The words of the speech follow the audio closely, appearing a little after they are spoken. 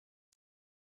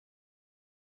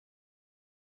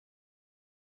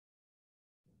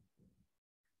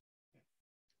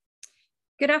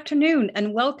Good afternoon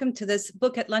and welcome to this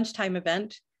Book at Lunchtime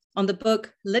event on the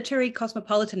book Literary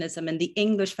Cosmopolitanism in the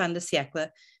English Fin de Siècle,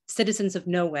 Citizens of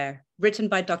Nowhere, written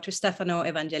by Dr. Stefano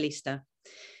Evangelista.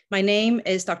 My name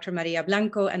is Dr. Maria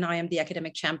Blanco and I am the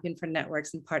Academic Champion for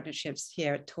Networks and Partnerships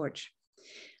here at Torch.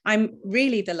 I'm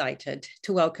really delighted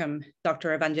to welcome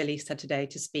Dr. Evangelista today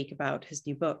to speak about his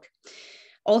new book.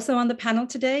 Also on the panel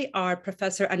today are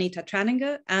Professor Anita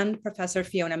Tranninger and Professor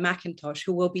Fiona McIntosh,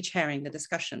 who will be chairing the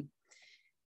discussion.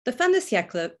 The Fin de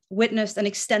Siècle witnessed an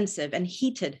extensive and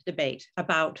heated debate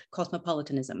about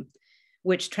cosmopolitanism,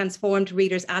 which transformed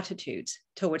readers' attitudes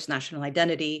towards national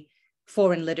identity,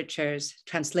 foreign literatures,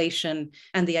 translation,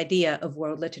 and the idea of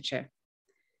world literature.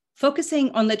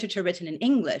 Focusing on literature written in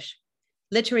English,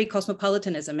 Literary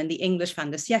Cosmopolitanism in the English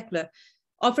Fin de Siècle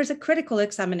offers a critical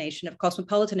examination of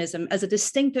cosmopolitanism as a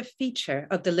distinctive feature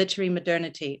of the literary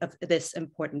modernity of this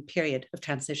important period of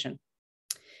transition.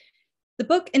 The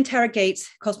book interrogates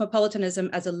cosmopolitanism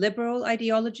as a liberal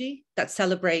ideology that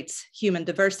celebrates human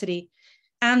diversity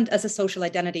and as a social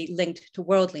identity linked to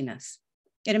worldliness.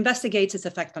 It investigates its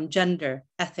effect on gender,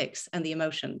 ethics, and the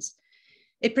emotions.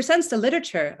 It presents the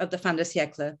literature of the Fin de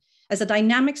Siècle as a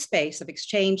dynamic space of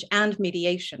exchange and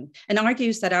mediation, and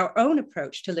argues that our own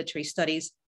approach to literary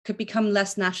studies could become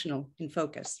less national in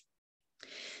focus.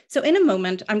 So in a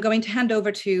moment, I'm going to hand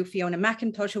over to Fiona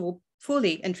McIntosh, who will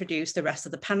fully introduce the rest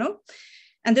of the panel.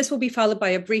 And this will be followed by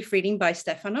a brief reading by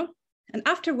Stefano. And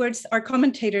afterwards, our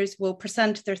commentators will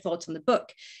present their thoughts on the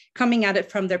book, coming at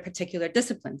it from their particular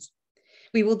disciplines.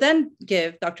 We will then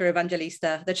give Dr.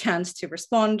 Evangelista the chance to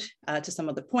respond to some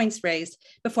of the points raised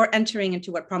before entering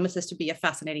into what promises to be a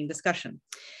fascinating discussion.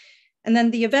 And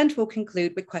then the event will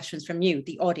conclude with questions from you,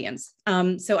 the audience.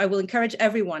 So I will encourage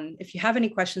everyone, if you have any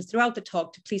questions throughout the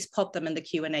talk, to please pop them in the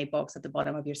Q&A box at the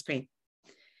bottom of your screen.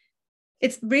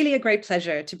 It's really a great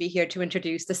pleasure to be here to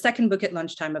introduce the second Book at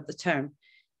Lunchtime of the term.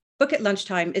 Book at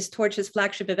Lunchtime is Torch's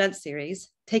flagship event series,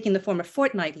 taking the form of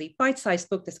fortnightly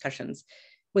bite-sized book discussions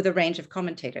with a range of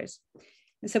commentators.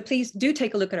 And so please do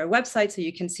take a look at our website so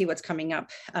you can see what's coming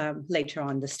up later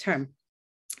on this term.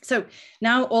 So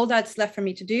now all that's left for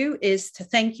me to do is to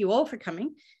thank you all for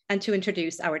coming and to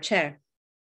introduce our chair.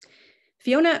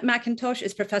 Fiona McIntosh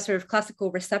is Professor of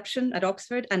Classical Reception at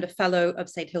Oxford and a Fellow of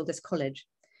St. Hilda's College.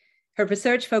 Her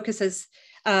research focuses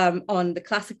on the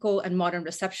classical and modern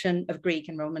reception of Greek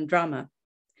and Roman drama.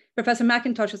 Professor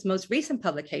McIntosh's most recent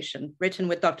publication, written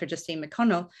with Dr. Justine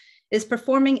McConnell, is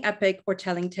Performing Epic or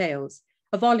Telling Tales,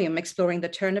 a volume exploring the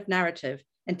turn of narrative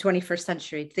in 21st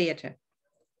century theatre.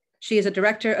 She is a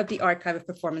director of the Archive of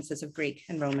Performances of Greek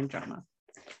and Roman Drama.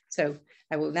 So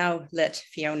I will now let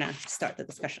Fiona start the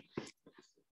discussion.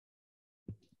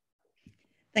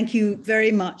 Thank you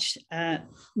very much,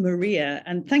 Maria,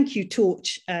 and thank you,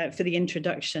 Torch, for the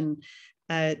introduction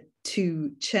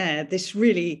to chair this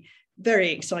really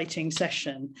very exciting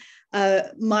session.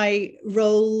 My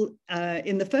role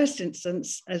in the first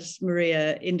instance, as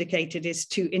Maria indicated, is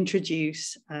to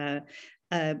introduce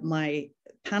my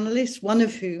panelists, one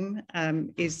of whom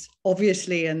is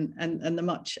obviously and the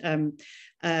much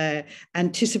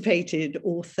anticipated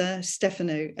author,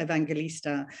 Stefano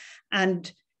Evangelista.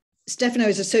 And Stefano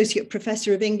is Associate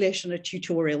Professor of English and a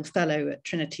Tutorial Fellow at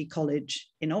Trinity College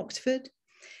in Oxford.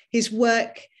 His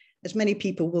work, as many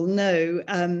people will know,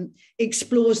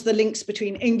 explores the links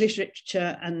between English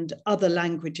literature and other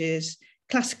languages,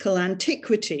 classical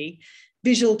antiquity,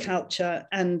 visual culture,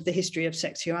 and the history of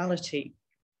sexuality.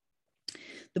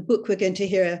 The book we're going to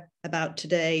hear about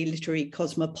today, Literary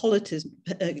Cosmopolitanism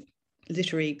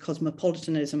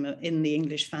in the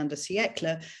English Fin de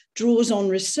Siècle, draws on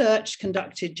research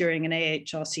conducted during an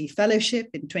AHRC fellowship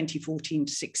in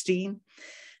 2014-16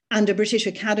 and a British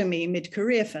Academy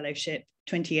mid-career fellowship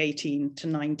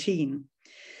 2018-19.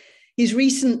 His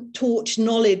recent Torch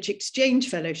Knowledge Exchange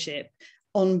Fellowship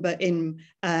on Berlin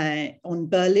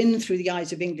through the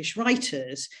eyes of English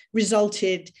writers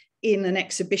resulted in an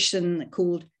exhibition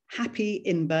called Happy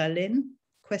in Berlin? ?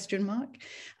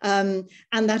 And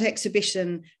that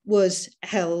exhibition was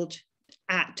held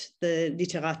at the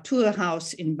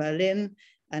Literaturhaus in Berlin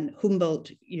and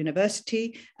Humboldt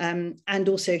University, and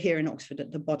also here in Oxford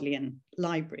at the Bodleian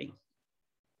Library.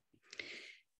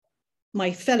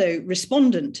 My fellow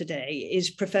respondent today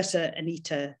is Professor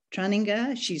Anita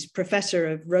Tranninger. She's Professor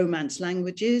of Romance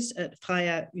Languages at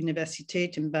Freie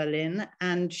Universität in Berlin,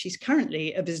 and she's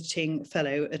currently a visiting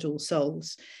fellow at All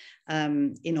Souls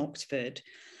in Oxford.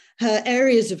 Her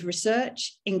areas of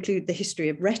research include the history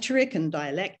of rhetoric and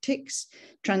dialectics,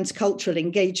 transcultural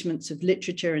engagements of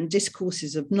literature and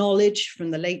discourses of knowledge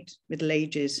from the late Middle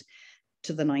Ages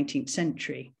to the 19th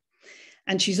century.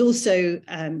 And she's also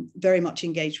very much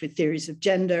engaged with theories of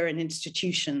gender and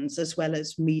institutions, as well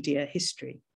as media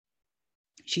history.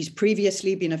 She's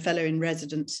previously been a fellow in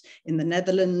residence in the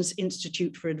Netherlands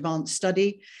Institute for Advanced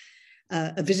Study,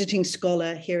 a visiting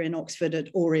scholar here in Oxford at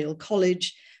Oriel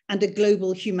College, and a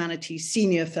Global Humanities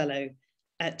Senior Fellow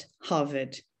at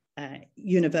Harvard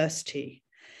University.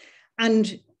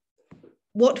 And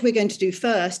what we're going to do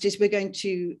first is we're going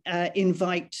to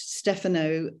invite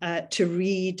Stefano to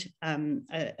read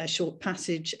a short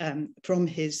passage from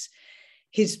his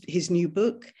new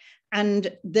book,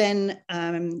 and then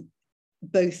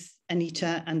both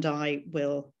Anita and I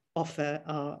will offer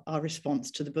our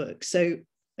response to the book. So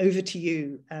over to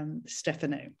you,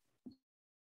 Stefano.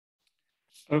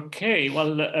 Okay,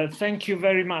 well, thank you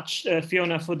very much,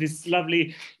 Fiona, for this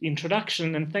lovely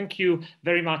introduction, and thank you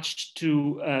very much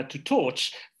to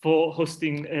Torch for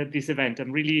hosting this event.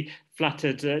 I'm really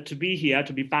flattered to be here,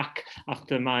 to be back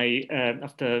after my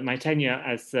tenure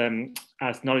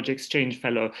as Knowledge Exchange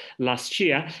Fellow last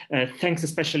year. Thanks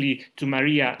especially to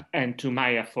Maria and to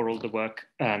Maya for all the work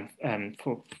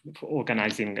for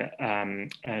organizing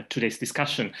today's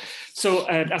discussion. So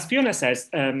as Fiona says,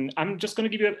 I'm just going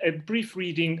to give you a brief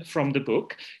reading from the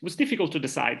book. It was difficult to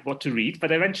decide what to read,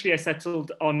 but eventually I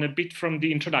settled on a bit from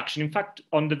the introduction, in fact,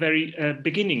 on the very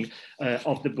beginning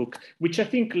of the book, which I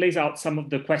think lays out some of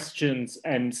the questions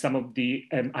and some of the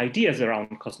ideas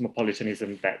around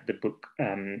cosmopolitanism that the book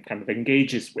kind of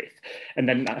engages with. And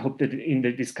then I hope that in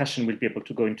the discussion we'll be able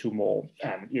to go into more,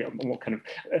 more kind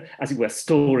of, as it were,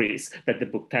 stories that the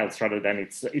book tells rather than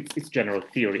its general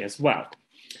theory as well.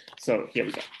 So here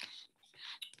we go.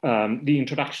 The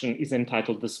introduction is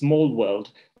entitled "The Small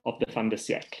World of the Fin de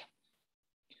Siècle."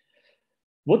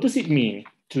 What does it mean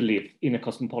to live in a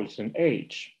cosmopolitan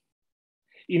age?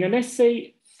 In an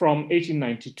essay from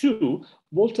 1892,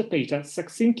 Walter Pater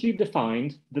succinctly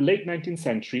defined the late 19th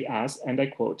century as, and I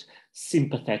quote,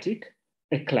 sympathetic,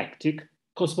 eclectic,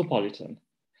 cosmopolitan,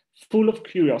 full of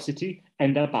curiosity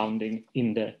and abounding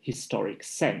in the historic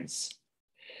sense.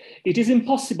 It is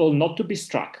impossible not to be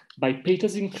struck by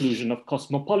Pater's inclusion of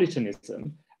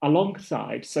cosmopolitanism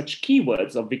alongside such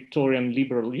keywords of Victorian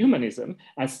liberal humanism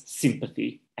as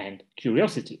sympathy and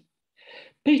curiosity.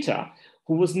 Pater,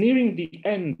 who was nearing the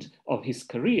end of his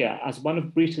career as one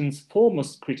of Britain's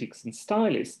foremost critics and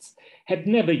stylists, had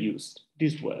never used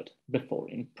this word before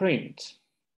in print.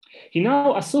 He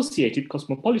now associated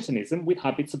cosmopolitanism with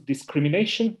habits of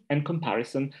discrimination and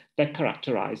comparison that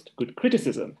characterized good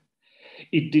criticism.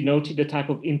 It denoted a type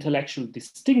of intellectual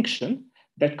distinction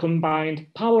that combined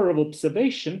power of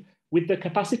observation with the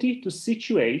capacity to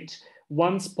situate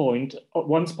one's point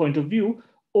of view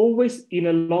always in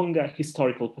a longer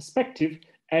historical perspective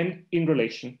and in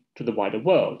relation to the wider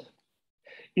world.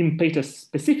 In Pater's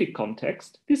specific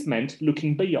context, this meant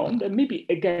looking beyond and maybe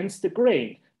against the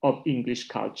grain of English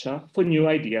culture for new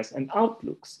ideas and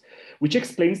outlooks, which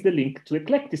explains the link to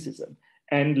eclecticism,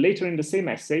 and later in the same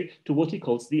essay to what he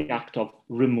calls the act of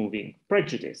removing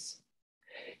prejudice.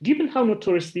 Given how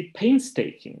notoriously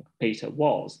painstaking Pater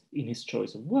was in his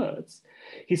choice of words,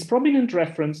 his prominent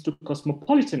reference to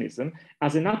cosmopolitanism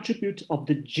as an attribute of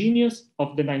the genius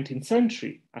of the 19th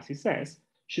century, as he says,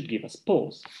 should give us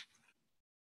pause.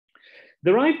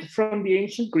 Derived from the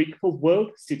ancient Greek for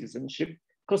world citizenship,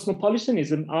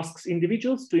 cosmopolitanism asks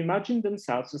individuals to imagine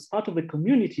themselves as part of a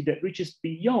community that reaches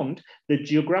beyond the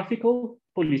geographical,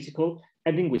 political,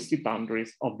 and linguistic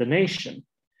boundaries of the nation.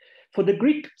 For the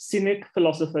Greek Cynic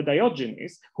philosopher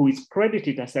Diogenes, who is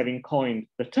credited as having coined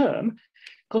the term,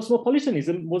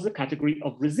 cosmopolitanism was a category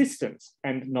of resistance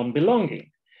and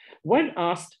non-belonging. When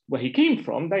asked where he came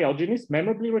from, Diogenes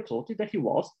memorably retorted that he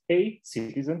was a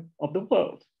citizen of the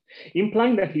world,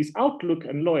 implying that his outlook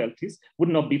and loyalties would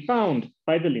not be bound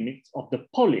by the limits of the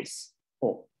polis,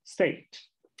 or state.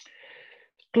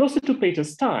 Closer to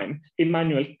Pater's time,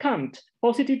 Immanuel Kant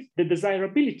posited the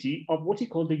desirability of what he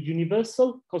called a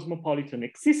universal cosmopolitan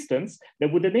existence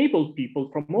that would enable people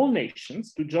from all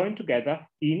nations to join together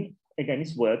in, again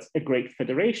his words, a great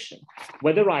federation,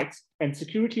 where the rights and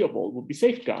security of all would be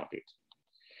safeguarded.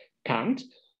 Kant,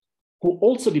 who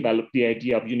also developed the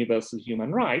idea of universal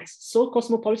human rights, saw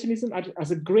cosmopolitanism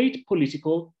as a great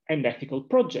political and ethical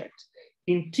project,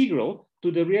 integral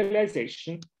to the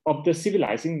realization of the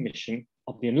civilizing mission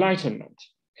of the Enlightenment.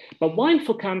 But while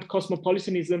for Kant,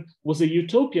 cosmopolitanism was a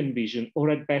utopian vision,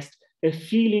 or at best, a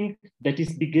feeling that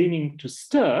is beginning to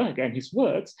stir, again his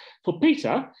words, for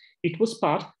Pater, it was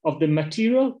part of the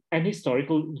material and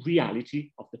historical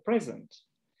reality of the present.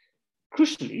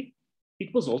 Crucially,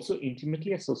 it was also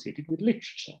intimately associated with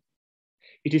literature.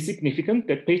 It is significant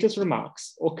that Pater's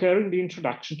remarks occur in the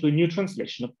introduction to a new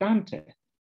translation of Dante.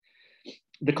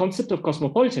 The concept of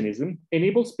cosmopolitanism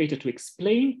enables Pater to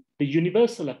explain the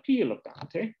universal appeal of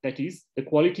Dante, that is, the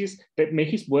qualities that make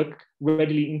his work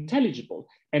readily intelligible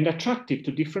and attractive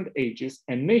to different ages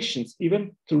and nations,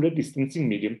 even through the distancing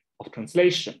medium of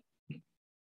translation.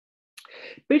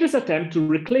 Pater's attempt to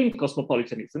reclaim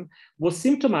cosmopolitanism was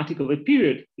symptomatic of a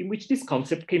period in which this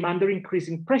concept came under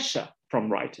increasing pressure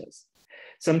from writers.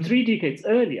 Some 3 decades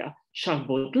earlier, Charles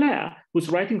Baudelaire, whose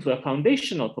writings were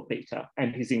foundational for Pater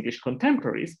and his English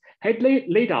contemporaries, had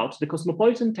laid out the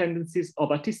cosmopolitan tendencies of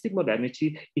artistic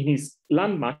modernity in his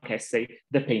landmark essay,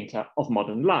 The Painter of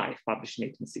Modern Life, published in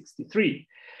 1863.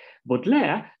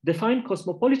 Baudelaire defined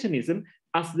cosmopolitanism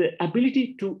as the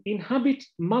ability to inhabit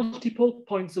multiple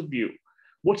points of view,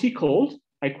 what he called,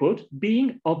 I quote,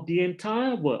 being of the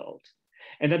entire world,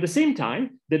 and at the same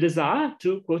time, the desire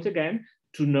to, quote again,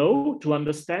 to know, to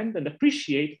understand, and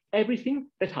appreciate everything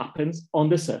that happens on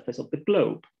the surface of the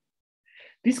globe.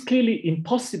 This clearly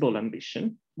impossible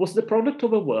ambition was the product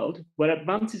of a world where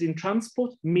advances in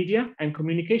transport, media, and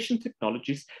communication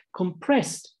technologies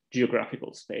compressed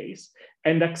geographical space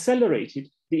and accelerated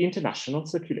the international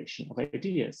circulation of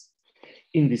ideas.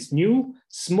 In this new,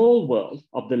 small world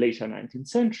of the later 19th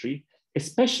century,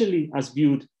 especially as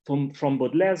viewed from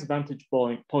Baudelaire's vantage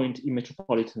point in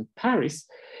metropolitan Paris,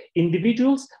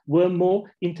 individuals were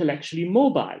more intellectually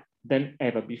mobile than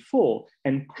ever before,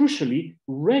 and crucially,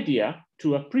 readier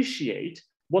to appreciate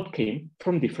what came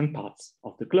from different parts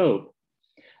of the globe.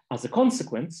 As a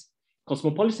consequence,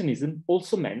 cosmopolitanism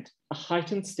also meant a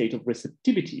heightened state of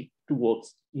receptivity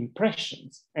towards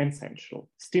impressions and sensual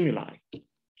stimuli.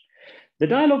 The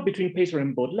dialogue between Pater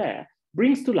and Baudelaire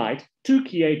brings to light 2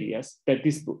 key ideas that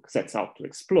this book sets out to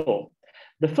explore.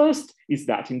 The first is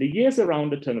that in the years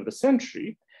around the turn of the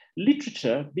century,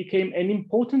 literature became an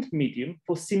important medium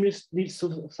for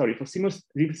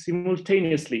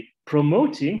simultaneously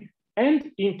promoting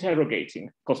and interrogating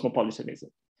cosmopolitanism,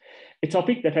 a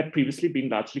topic that had previously been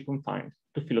largely confined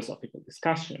to philosophical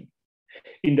discussion.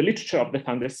 In the literature of the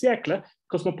Fin de Siècle,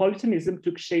 cosmopolitanism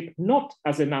took shape not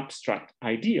as an abstract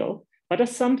ideal, but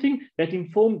as something that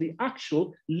informed the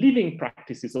actual living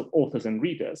practices of authors and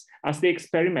readers as they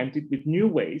experimented with new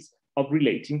ways of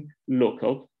relating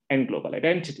local and global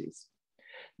identities.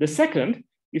 The second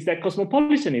is that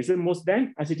cosmopolitanism was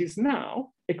then, as it is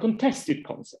now, a contested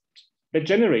concept that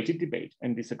generated debate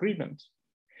and disagreement.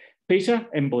 Pater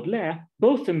and Baudelaire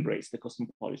both embraced the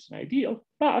cosmopolitan ideal,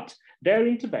 but their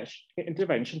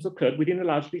interventions occurred within a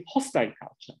largely hostile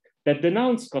culture that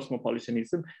denounced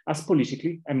cosmopolitanism as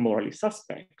politically and morally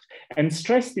suspect, and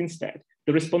stressed instead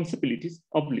the responsibilities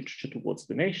of literature towards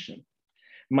the nation.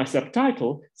 My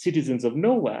subtitle, Citizens of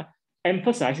Nowhere,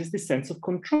 emphasizes this sense of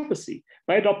controversy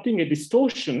by adopting a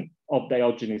distortion of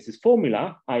Diogenes'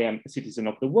 formula, I am a citizen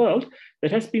of the world, that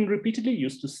has been repeatedly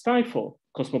used to stifle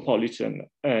cosmopolitan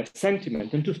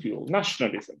sentiment and to fuel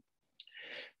nationalism.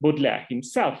 Baudelaire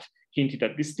himself hinted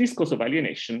at this discourse of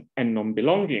alienation and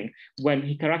non-belonging when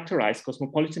he characterized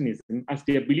cosmopolitanism as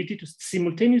the ability to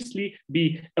simultaneously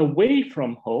be away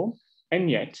from home and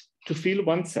yet to feel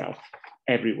oneself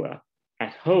everywhere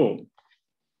at home.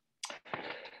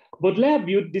 Baudelaire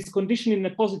viewed this condition in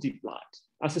a positive light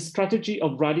as a strategy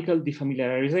of radical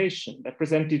defamiliarization that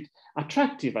presented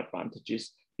attractive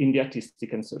advantages in the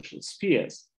artistic and social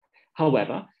spheres.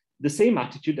 However, the same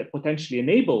attitude that potentially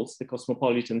enables the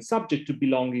cosmopolitan subject to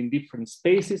belong in different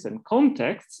spaces and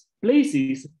contexts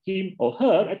places him or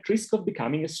her at risk of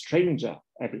becoming a stranger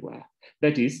everywhere.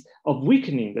 That is, of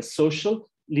weakening the social,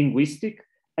 linguistic,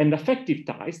 and affective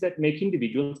ties that make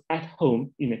individuals at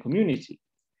home in a community.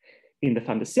 In the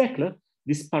Fin de Siècle,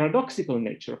 this paradoxical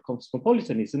nature of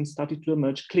cosmopolitanism started to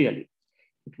emerge clearly.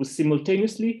 It was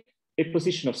simultaneously a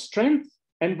position of strength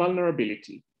and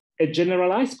vulnerability, a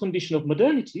generalized condition of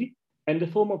modernity, and a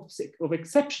form of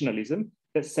exceptionalism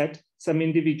that set some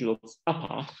individuals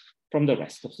apart from the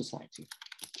rest of society.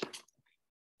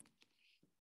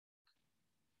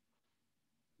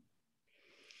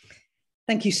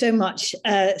 Thank you so much,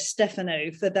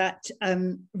 Stefano, for that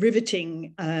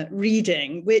riveting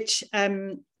reading, which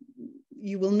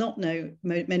you will not know,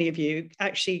 many of you,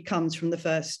 actually comes from the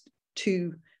first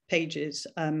 2 pages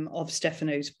of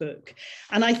Stefano's book.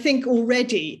 And I think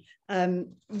already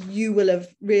you will have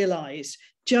realized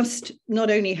just not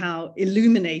only how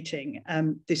illuminating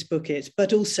this book is,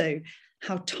 but also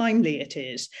how timely it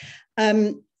is.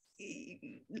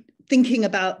 Thinking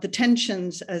about the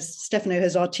tensions, as Stefano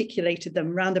has articulated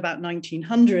them, around about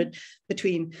 1900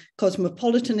 between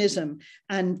cosmopolitanism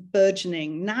and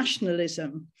burgeoning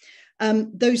nationalism,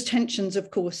 those tensions, of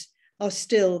course, are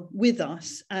still with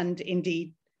us and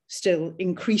indeed still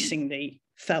increasingly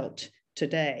felt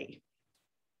today.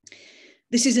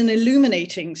 This is an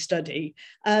illuminating study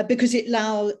because it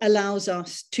allows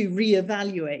us to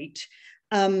reevaluate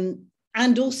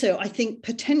and also, I think,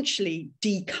 potentially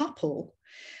decouple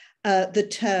the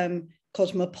term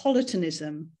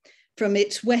cosmopolitanism from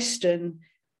its Western,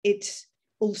 its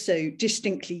also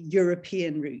distinctly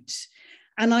European roots.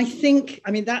 And I think,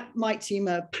 I mean, that might seem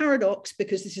a paradox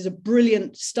because this is a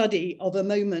brilliant study of a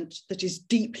moment that is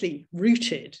deeply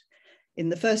rooted in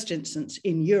the first instance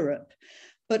in Europe.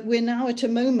 But we're now at a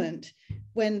moment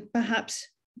when perhaps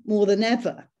more than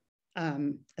ever,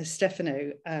 as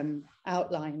Stefano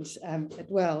outlines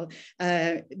well,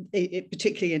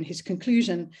 particularly in his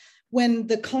conclusion, when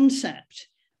the concept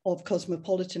of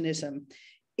cosmopolitanism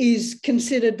is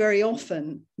considered very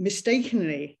often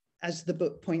mistakenly, as the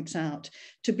book points out,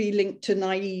 to be linked to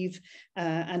naive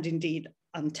and indeed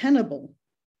untenable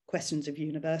questions of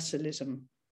universalism,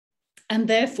 and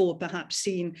therefore perhaps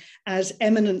seen as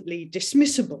eminently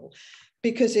dismissible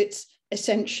because it's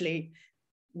essentially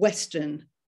Western,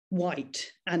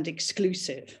 white, and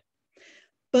exclusive.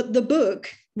 But the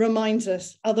book reminds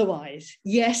us otherwise.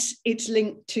 Yes, it's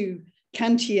linked to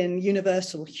Kantian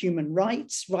universal human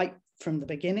rights right from the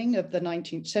beginning of the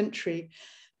 19th century,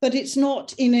 but it's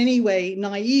not in any way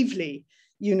naively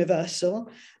universal.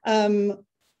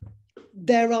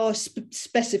 There are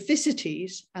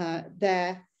specificities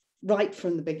there right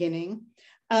from the beginning.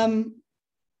 In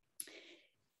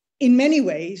many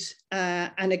ways,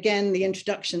 and again, the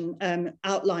introduction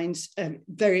outlines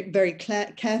very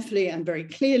carefully and very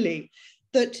clearly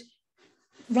that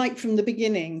right from the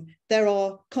beginning, there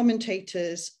are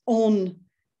commentators on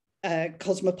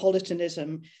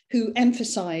cosmopolitanism who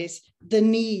emphasize the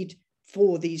need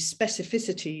for these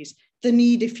specificities, the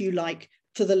need, if you like,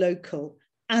 for the local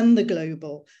and the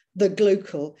global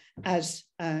as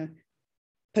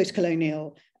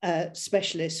post-colonial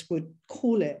specialists would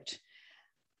call it.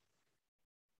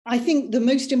 I think the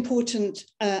most important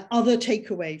other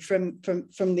takeaway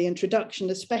from the introduction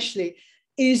especially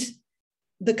is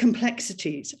the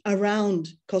complexities around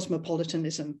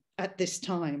cosmopolitanism at this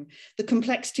time, the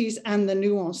complexities and the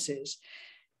nuances.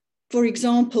 For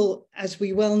example, as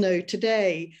we well know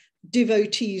today,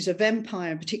 devotees of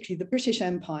empire, particularly the British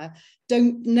Empire,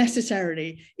 don't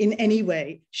necessarily in any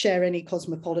way share any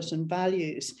cosmopolitan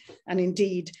values. And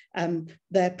indeed,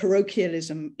 their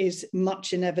parochialism is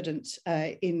much in evidence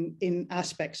in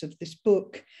aspects of this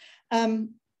book.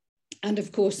 And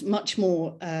of course, much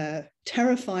more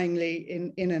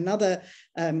terrifyingly in another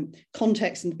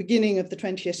context in the beginning of the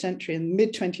 20th century and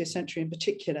mid-20th century in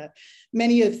particular,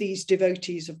 many of these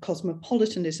devotees of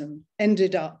cosmopolitanism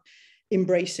ended up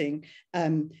embracing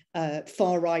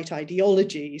far-right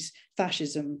ideologies,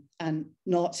 fascism and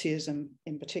Nazism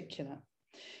in particular.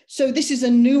 So this is a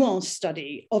nuanced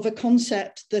study of a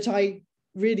concept that I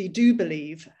really do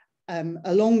believe,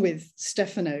 along with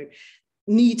Stefano,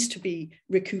 needs to be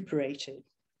recuperated.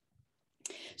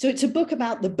 So it's a book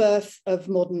about the birth of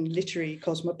modern literary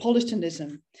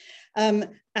cosmopolitanism. And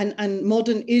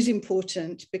modern is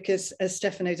important because, as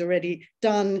Stefano's already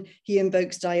done, he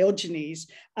invokes Diogenes.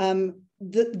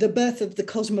 The birth of the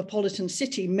cosmopolitan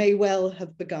city may well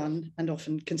have begun, and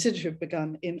often considered to have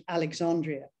begun, in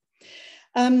Alexandria.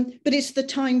 But it's the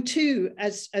time too,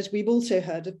 as we've also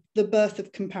heard, of the birth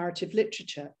of comparative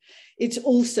literature. It's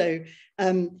also,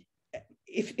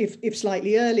 if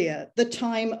slightly earlier, the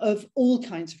time of all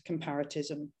kinds of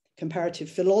comparative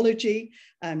philology.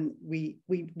 We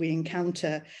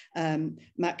encounter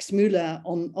Max Müller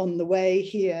on the way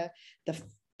here,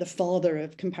 the father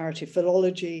of comparative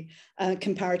philology,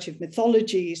 comparative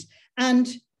mythologies, and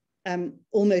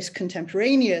almost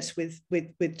contemporaneous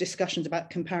with discussions about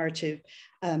comparative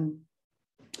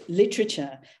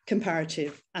literature,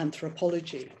 comparative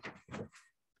anthropology.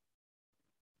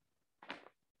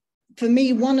 For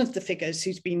me, one of the figures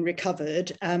who's been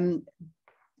recovered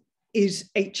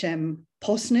is H.M.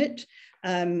 Posnett,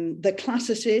 the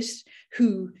classicist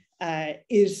who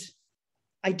is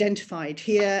identified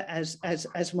here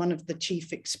as one of the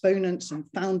chief exponents and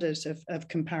founders of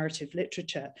comparative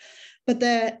literature. But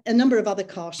there are a number of other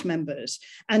cast members,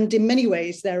 and in many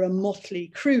ways, they're a motley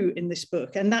crew in this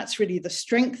book, and that's really the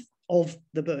strength of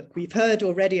the book. We've heard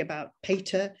already about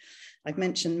Pater, I've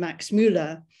mentioned Max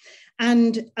Müller,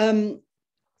 and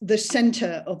the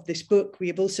center of this book, we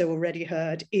have also already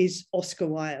heard, is Oscar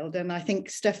Wilde. And I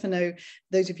think Stefano,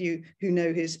 those of you who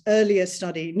know his earlier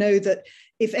study, know that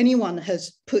if anyone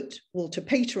has put Walter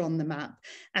Pater on the map,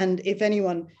 and if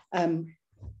anyone,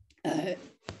 the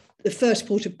first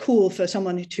port of call for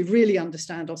someone to really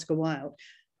understand Oscar Wilde,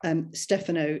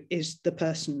 Stefano is the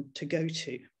person to go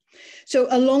to. So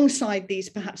alongside these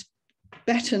perhaps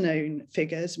better known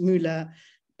figures, Müller,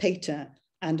 Pater,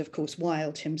 and of course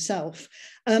Wilde himself.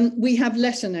 We have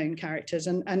lesser known characters,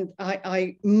 and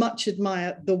I much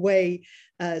admire the way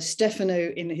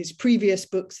Stefano in his previous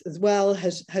books as well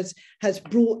has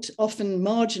brought often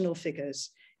marginal figures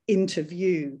into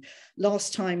view.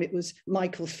 Last time it was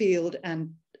Michael Field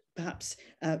and perhaps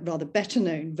rather better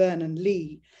known Vernon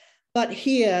Lee. But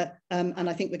here, and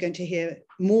I think we're going to hear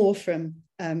more from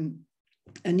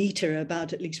Anita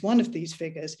about at least one of these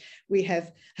figures, we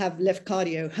have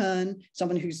Lefcadio Hearn,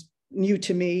 someone who's new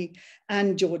to me,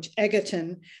 and George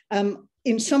Egerton.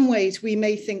 In some ways, we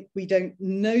may think we don't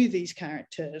know these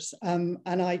characters, and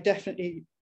I definitely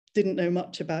didn't know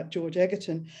much about George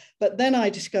Egerton, but then I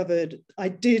discovered I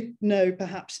did know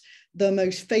perhaps the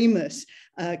most famous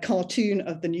cartoon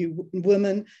of the New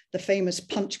Woman, the famous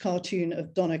Punch cartoon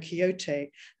of Donna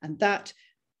Quixote, and that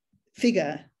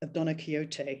figure of Donna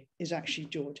Quixote is actually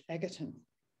George Egerton.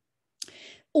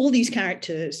 All these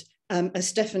characters, as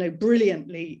Stefano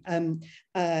brilliantly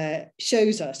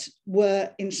shows us, were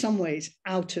in some ways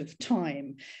out of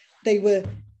time. They were,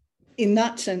 in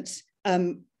that sense,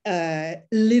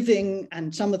 living,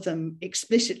 and some of them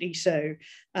explicitly so,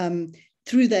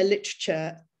 through their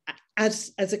literature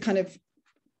as a kind of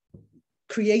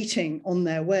creating on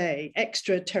their way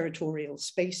extraterritorial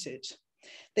spaces.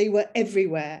 They were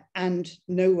everywhere and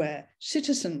nowhere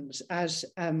citizens, as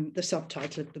the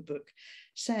subtitle of the book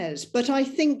says. But I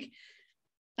think,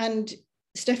 and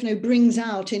Stefano brings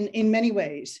out in many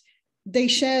ways, they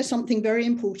share something very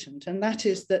important, and that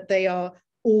is that they are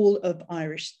all of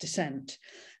Irish descent.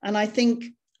 And I think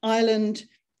Ireland,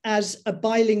 as a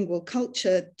bilingual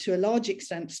culture to a large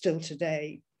extent still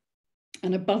today,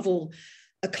 and above all,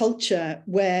 a culture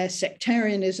where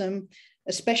sectarianism,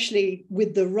 especially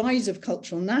with the rise of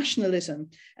cultural nationalism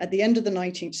at the end of the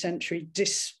 19th century,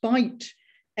 despite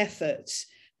efforts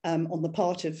on the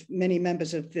part of many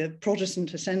members of the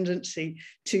Protestant ascendancy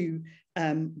to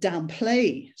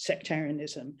downplay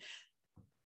sectarianism,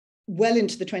 well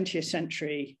into the 20th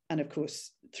century, and of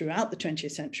course, throughout the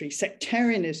 20th century,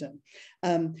 sectarianism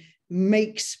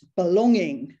makes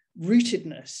belonging,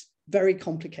 rootedness, very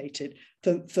complicated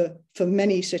for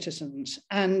many citizens.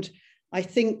 And I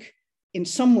think in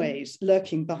some ways,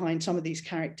 lurking behind some of these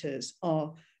characters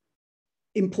are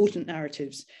important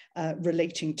narratives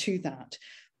relating to that.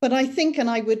 But I think, and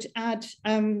I would add,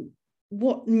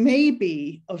 what may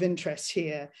be of interest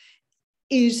here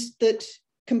is that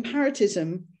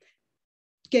comparatism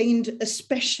gained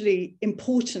especially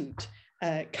important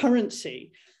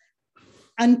currency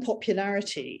and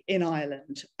popularity in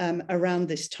Ireland around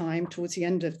this time, towards the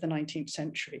end of the 19th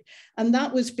century. And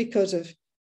that was because of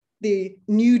the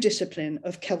new discipline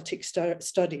of Celtic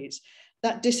studies,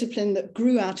 that discipline that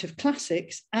grew out of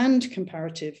classics and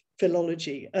comparative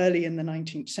philology early in the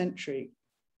 19th century.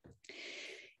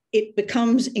 It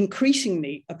becomes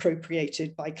increasingly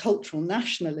appropriated by cultural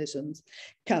nationalisms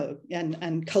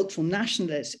and cultural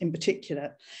nationalists in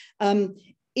particular,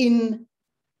 in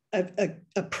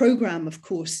a program, of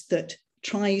course, that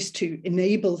tries to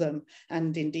enable them,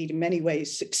 and indeed in many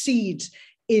ways succeeds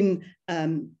in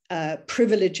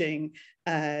privileging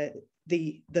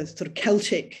the sort of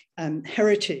Celtic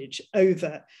heritage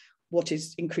over what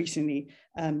is increasingly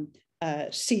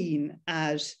seen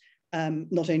as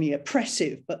not only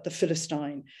oppressive, but the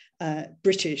Philistine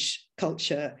British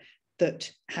culture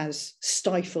that has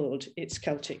stifled its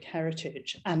Celtic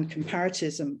heritage, and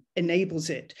comparatism enables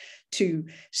it to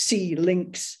see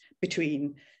links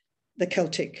between the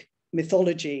Celtic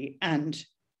mythology and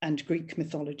Greek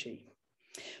mythology.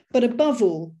 But above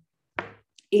all,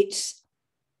 it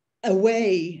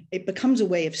becomes a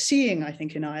way of seeing, I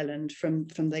think, in Ireland from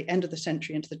the end of the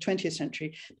century into the 20th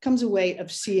century, becomes a way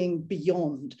of seeing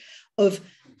beyond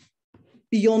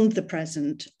the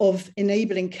present, of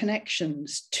enabling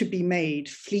connections to be made,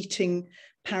 fleeting,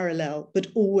 parallel, but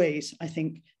always, I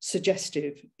think,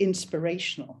 suggestive,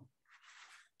 inspirational.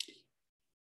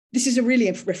 This is a really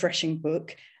refreshing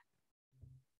book.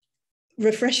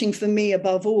 Refreshing for me,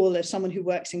 above all, as someone who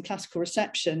works in classical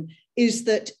reception, is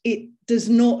that it does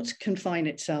not confine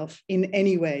itself in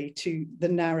any way to the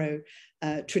narrow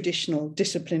traditional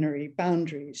disciplinary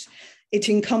boundaries. It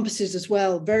encompasses as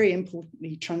well, very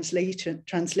importantly,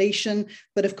 translation,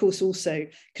 but of course also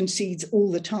concedes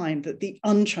all the time that the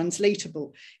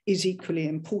untranslatable is equally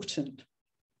important.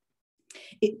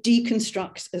 It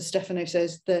deconstructs, as Stefano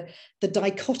says, the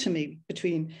dichotomy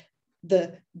between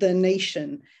the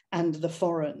nation and the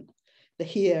foreign, the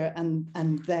here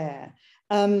and there.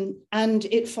 And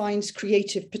it finds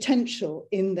creative potential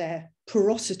in their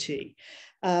porosity,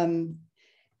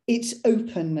 its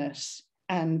openness,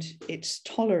 and its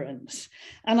tolerance.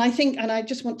 And I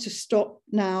just want to stop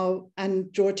now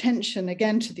and draw attention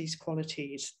again to these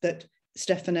qualities that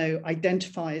Stefano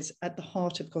identifies at the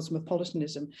heart of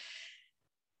cosmopolitanism.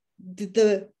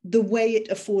 The way it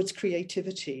affords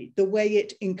creativity, the way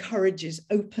it encourages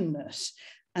openness,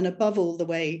 and above all, the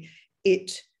way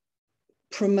it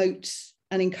promotes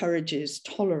and encourages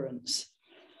tolerance.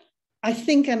 I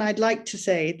think, and I'd like to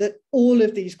say, that all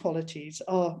of these qualities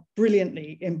are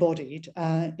brilliantly embodied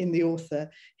in the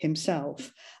author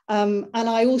himself. And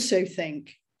I also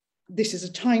think this is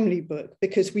a timely book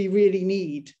because we really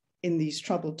need, in these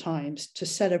troubled times, to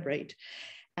celebrate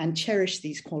and cherish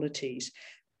these qualities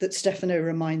that Stefano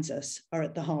reminds us are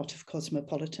at the heart of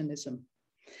cosmopolitanism.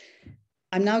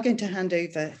 I'm now going to hand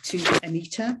over to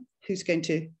Anita, who's going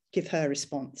to give her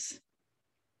response.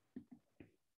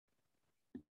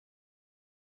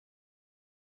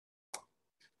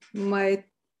 My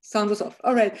sound was off.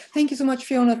 All right. Thank you so much,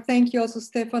 Fiona. Thank you also,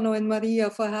 Stefano and Maria,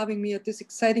 for having me at this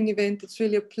exciting event. It's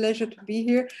really a pleasure to be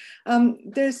here.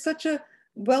 There's such a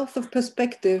wealth of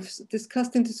perspectives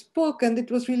discussed in this book, and it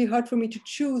was really hard for me to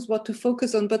choose what to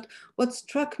focus on. But what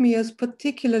struck me as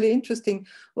particularly interesting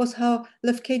was how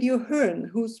Lafcadio Hearn,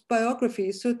 whose biography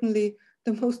is certainly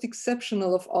the most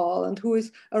exceptional of all, and who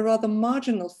is a rather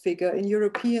marginal figure in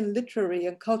European literary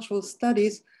and cultural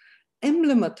studies,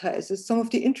 emblematizes some of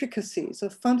the intricacies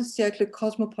of fin de siècle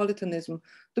cosmopolitanism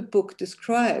the book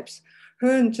describes.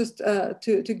 Hearn, just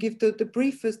to give the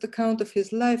briefest account of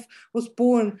his life, was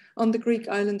born on the Greek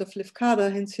island of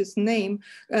Lefkada, hence his name,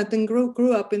 then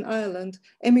grew up in Ireland,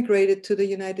 emigrated to the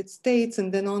United States,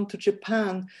 and then on to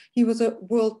Japan. He was a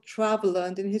world traveler,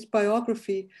 and in his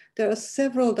biography, there are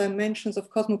several dimensions of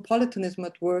cosmopolitanism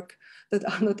at work that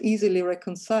are not easily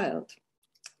reconciled.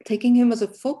 Taking him as a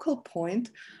focal point,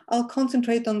 I'll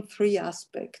concentrate on three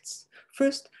aspects.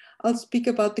 First, I'll speak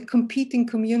about the competing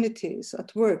communities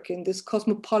at work in this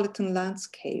cosmopolitan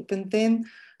landscape, and then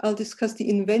I'll discuss the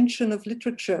invention of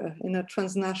literature in a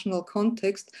transnational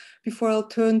context before I'll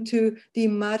turn to the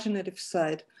imaginative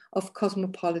side of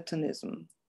cosmopolitanism.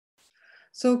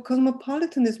 So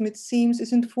cosmopolitanism, it seems,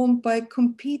 is informed by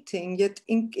competing yet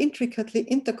intricately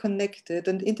interconnected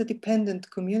and interdependent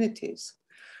communities.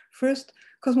 First,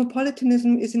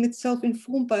 cosmopolitanism is in itself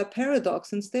informed by a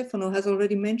paradox, and Stefano has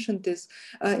already mentioned this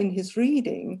in his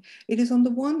reading. It is on the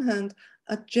one hand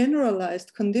a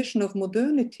generalized condition of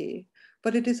modernity,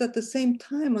 but it is at the same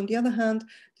time, on the other hand,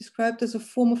 described as a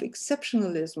form of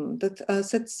exceptionalism that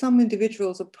sets some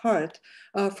individuals apart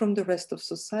from the rest of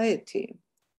society.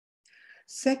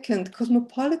 Second,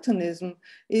 cosmopolitanism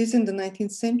is in the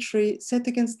 19th century set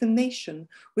against the nation,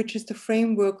 which is the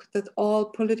framework that all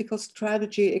political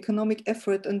strategy, economic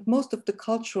effort, and most of the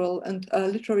cultural and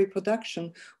literary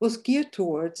production was geared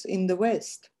towards in the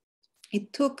West.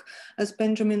 It took, as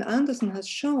Benjamin Anderson has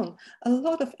shown, a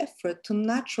lot of effort to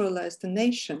naturalize the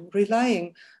nation,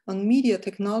 relying on media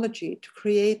technology to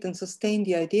create and sustain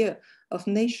the idea of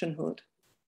nationhood.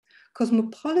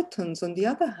 Cosmopolitans, on the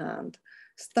other hand,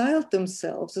 styled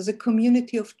themselves as a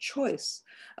community of choice.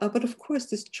 But of course,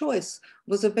 this choice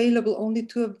was available only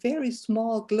to a very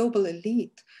small global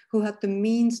elite who had the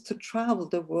means to travel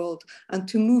the world and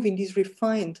to move in these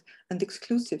refined and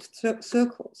exclusive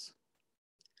circles.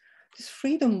 This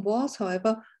freedom was,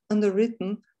 however,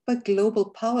 underwritten by global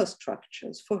power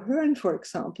structures. For Hearn, for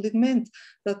example, it meant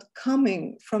that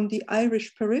coming from the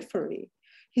Irish periphery,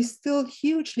 he still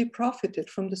hugely profited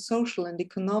from the social and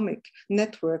economic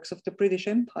networks of the British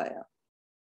Empire.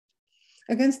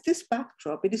 Against this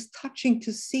backdrop, it is touching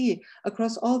to see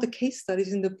across all the case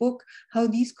studies in the book how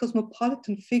these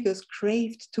cosmopolitan figures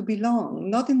craved to belong,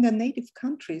 not in their native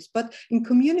countries, but in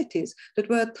communities that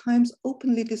were at times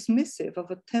openly dismissive of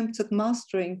attempts at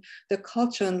mastering their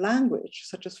culture and language,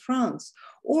 such as France,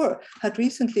 or had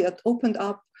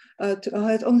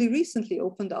only recently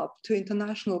opened up to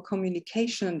international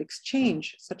communication and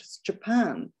exchange, such as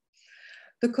Japan.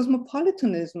 The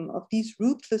cosmopolitanism of these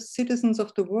rootless citizens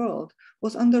of the world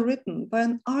was underwritten by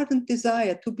an ardent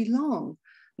desire to belong,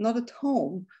 not at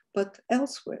home, but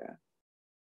elsewhere.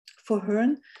 For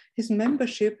Hearn, his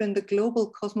membership in the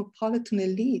global cosmopolitan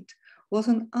elite was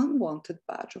an unwanted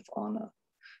badge of honor.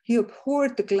 He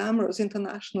abhorred the glamorous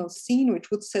international scene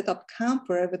which would set up camp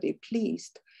wherever they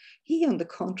pleased. He, on the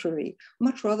contrary,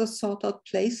 much rather sought out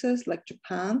places like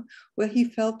Japan, where he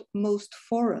felt most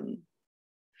foreign.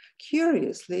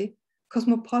 Curiously,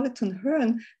 cosmopolitan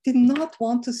Hearn did not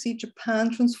want to see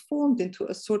Japan transformed into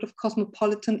a sort of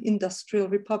cosmopolitan industrial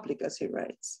republic, as he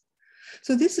writes.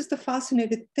 So this is the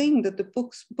fascinating thing that the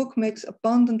book makes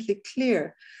abundantly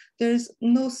clear. There's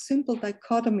no simple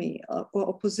dichotomy or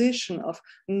opposition of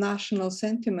national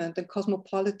sentiment and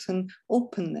cosmopolitan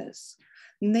openness.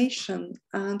 Nation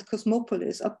and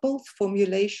cosmopolis are both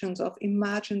formulations of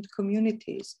imagined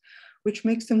communities, which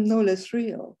makes them no less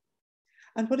real.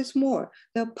 And what is more,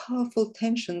 there are powerful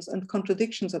tensions and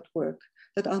contradictions at work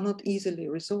that are not easily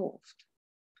resolved.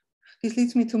 This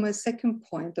leads me to my second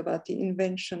point about the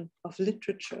invention of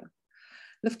literature.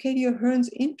 Lafcadio Hearn's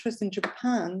interest in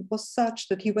Japan was such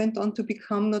that he went on to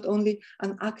become not only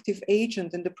an active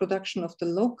agent in the production of the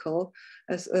local,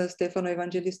 as Stefano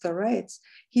Evangelista writes,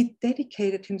 he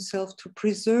dedicated himself to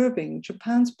preserving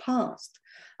Japan's past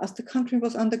as the country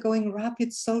was undergoing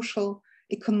rapid social,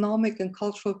 economic, and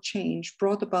cultural change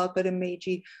brought about by the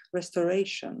Meiji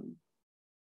Restoration.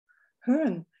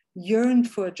 Hearn yearned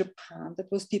for a Japan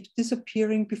that was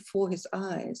disappearing before his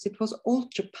eyes. It was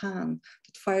old Japan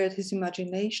that fired his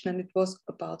imagination, and it was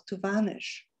about to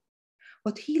vanish.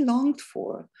 What he longed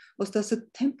for was thus a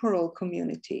temporal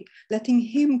community, letting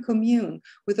him commune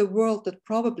with a world that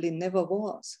probably never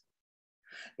was.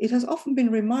 It has often been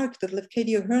remarked that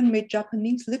Lafcadio Hearn made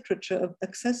Japanese literature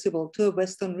accessible to a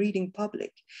Western reading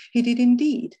public. He did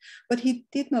indeed, but he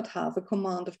did not have a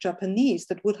command of Japanese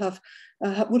that would have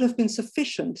been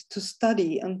sufficient to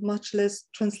study and much less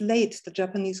translate the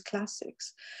Japanese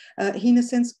classics. He, in a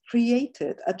sense,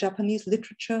 created a Japanese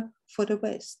literature for the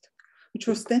West, which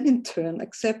was then in turn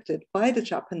accepted by the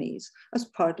Japanese as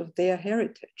part of their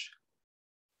heritage.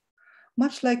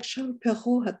 Much like Charles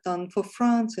Perrault had done for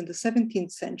France in the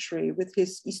 17th century with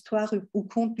his Histoire ou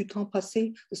Contes du temps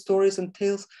passé, the stories and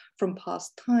tales from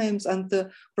past times, and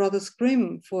the Brothers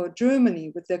Grimm for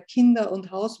Germany with their Kinder- und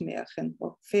Hausmärchen,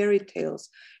 or fairy tales,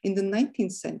 in the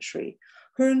 19th century,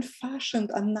 Hearn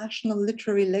fashioned a national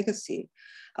literary legacy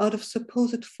out of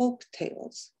supposed folk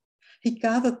tales. He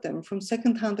gathered them from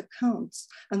second-hand accounts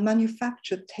and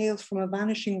manufactured tales from a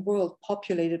vanishing world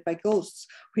populated by ghosts,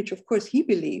 which of course he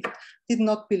believed did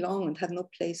not belong and had no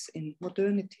place in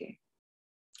modernity.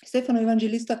 Stefano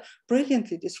Evangelista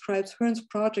brilliantly describes Hearn's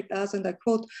project as, and I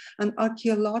quote, an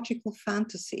archaeological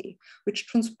fantasy, which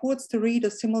transports the reader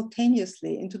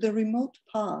simultaneously into the remote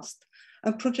past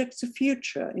and projects a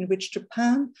future in which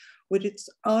Japan, with its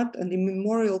art and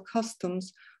immemorial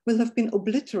customs, will have been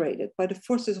obliterated by the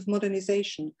forces of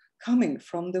modernization coming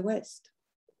from the West.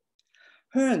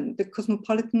 Hearn, the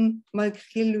cosmopolitan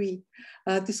malgré lui,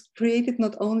 created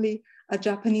not only a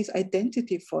Japanese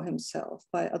identity for himself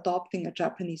by adopting a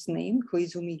Japanese name,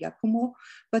 Koizumi Yakumo,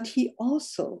 but he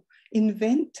also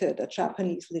invented a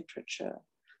Japanese literature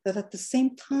that at the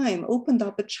same time opened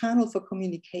up a channel for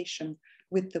communication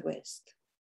with the West.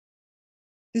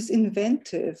 This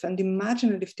inventive and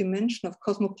imaginative dimension of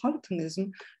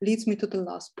cosmopolitanism leads me to the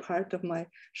last part of my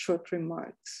short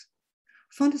remarks.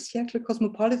 Fin de Siècle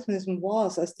cosmopolitanism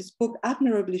was, as this book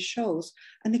admirably shows,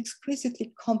 an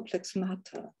exquisitely complex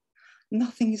matter.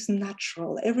 Nothing is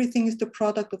natural. Everything is the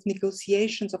product of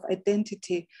negotiations of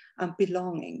identity and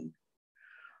belonging.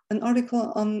 An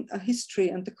article on a history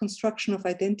and the construction of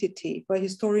identity by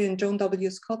historian Joan W.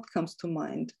 Scott comes to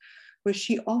mind, where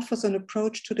she offers an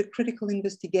approach to the critical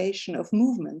investigation of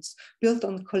movements built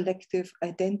on collective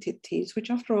identities,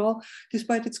 which after all,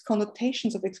 despite its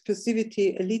connotations of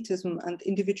exclusivity, elitism, and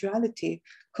individuality,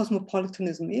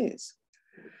 cosmopolitanism is.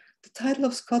 The title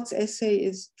of Scott's essay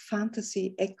is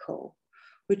Fantasy Echo,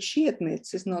 which she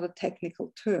admits is not a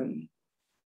technical term.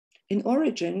 In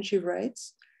origin, she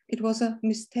writes, it was a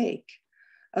mistake,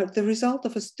 the result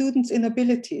of a student's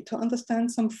inability to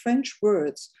understand some French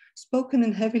words spoken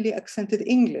in heavily accented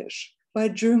English by a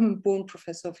German-born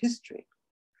professor of history.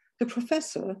 The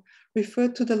professor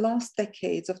referred to the last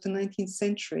decades of the 19th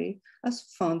century as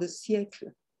fin de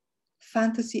siècle,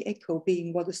 fantasy echo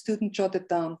being what a student jotted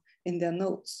down in their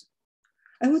notes.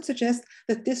 I would suggest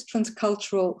that this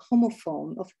transcultural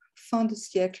homophone of fin de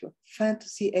siècle,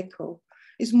 fantasy echo,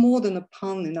 is more than a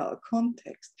pun in our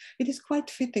context. It is quite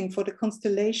fitting for the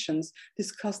constellations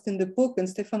discussed in the book, and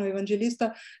Stefano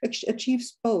Evangelista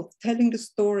achieves both, telling the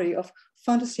story of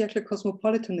fin de siècle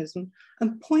cosmopolitanism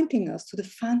and pointing us to the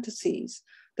fantasies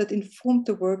that informed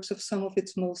the works of some of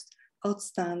its most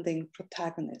outstanding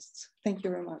protagonists. Thank you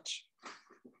very much.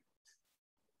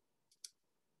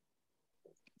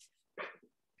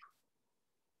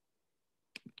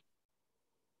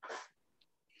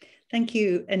 Thank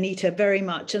you, Anita, very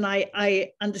much. And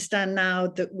I understand now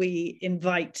that we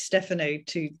invite Stefano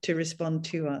to respond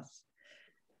to us.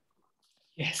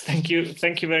 Yes, thank you.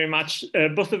 Thank you very much,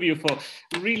 both of you, for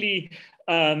really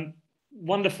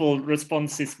wonderful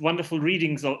responses, wonderful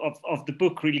readings of the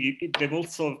book. Really, they've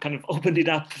also kind of opened it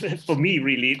up for me,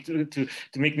 really, to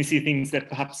make me see ththings that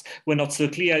perhaps were not so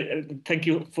clear. Thank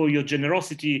you for your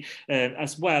generosity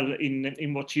as well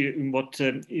in what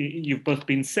you've both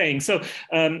been saying. So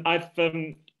I've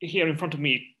here in front of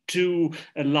me two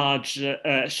large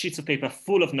sheets of paper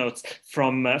full of notes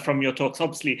from your talks.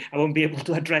 Obviously, I won't be able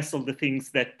to address all the things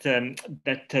that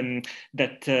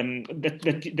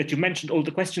you mentioned, all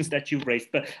the questions that you've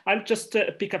raised, but I'll just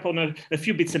pick up on a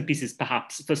few bits and pieces,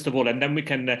 perhaps first of all, and then we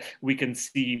can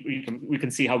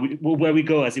see how where we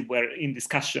go, as it were, in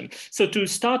discussion. So to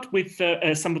start with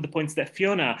some of the points that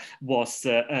Fiona was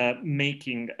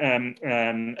making,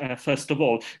 first of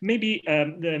all, maybe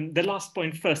the last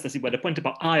point first, as it were, the point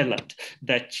about Ireland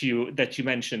that you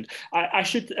mentioned. I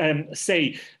should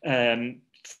say,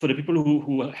 for the people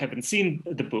who haven't seen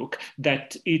the book,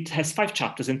 that it has 5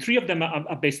 chapters, and 3 of them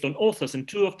are based on authors, and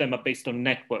 2 of them are based on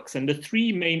networks. And the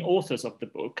 3 main authors of the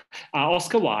book are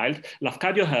Oscar Wilde,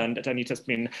 Lafcadio Hearn, that Anita's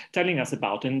been telling us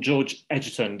about, and George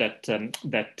Edgerton, that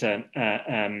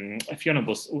Fiona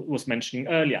was mentioning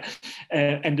earlier.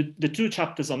 And the 2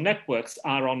 chapters on networks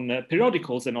are on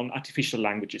periodicals and on artificial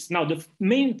languages. Now, the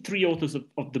main 3 authors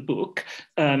of the book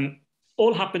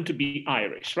all happen to be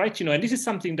Irish, right? You know, and this is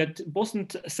something that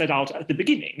wasn't set out at the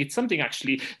beginning. It's something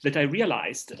actually that I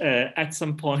realized at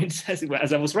some point as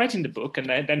I was writing the book,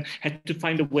 and I then had to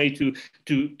find a way to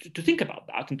think about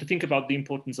that and to think about the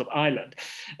importance of Ireland.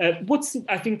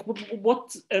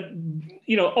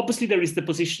 You know, obviously there is the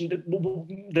position that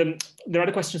there are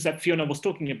the questions that Fiona was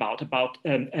talking about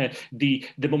the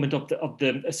moment of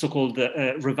the so-called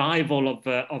revival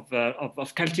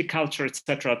of Celtic culture,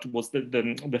 etc., towards the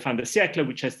Fin de Siècle,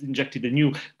 which has injected a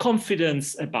new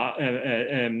confidence about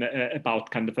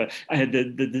kind of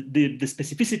the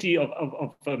specificity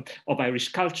of Irish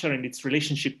culture and its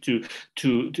relationship to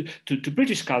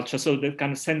British culture. So the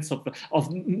kind of sense of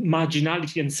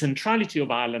marginality and centrality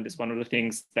of Ireland is one of the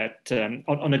things that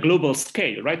on a global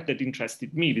scale, right, that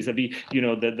interested me vis-a-vis, you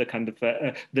know, the kind of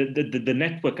the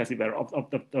network, as it were, of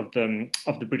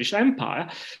the British Empire.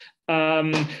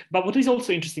 But what is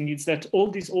also interesting is that all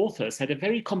these authors had a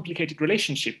very complicated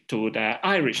relationship to their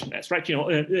Irishness, right? You know,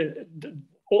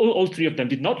 all 3 of them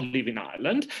did not live in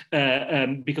Ireland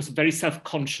because of very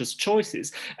self-conscious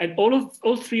choices. And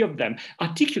all 3 of them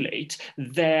articulate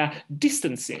their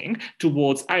distancing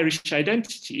towards Irish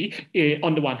identity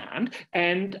on the one hand,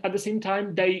 and at the same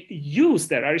time, they use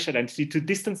their Irish identity to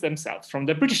distance themselves from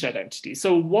their British identity.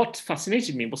 So what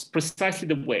fascinated me was precisely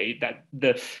the way that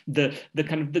the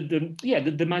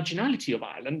marginality of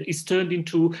Ireland is turned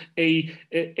into a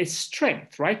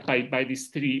strength, right, by these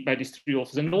three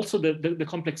authors, and also the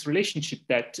complex relationship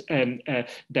that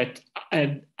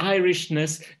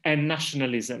Irishness and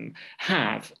nationalism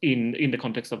have in the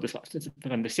context of the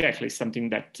Fin de Siècle is something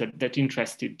that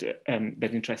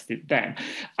interested them.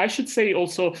 I should say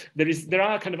also there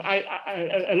are kind of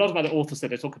a lot of other authors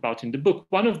that I talk about in the book.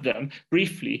 One of them,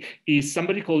 briefly, is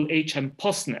somebody called H.M.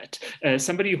 Posnet,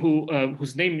 somebody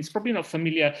whose name is probably not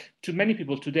familiar to many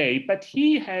people today, but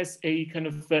he has a kind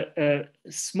of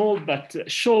small but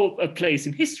sure place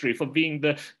in history for being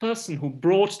the person who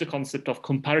brought the concept of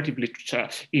comparative literature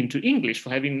into English, for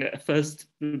having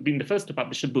been the first to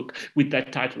publish a book with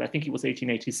that title. I think it was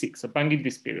 1886, so bang in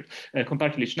this period,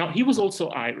 comparative literature. Now, he was also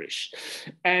Irish.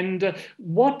 And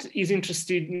what is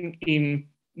interesting in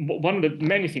one of the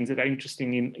many things that are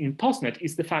interesting in Posnet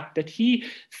is the fact that he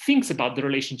thinks about the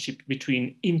relationship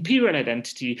between imperial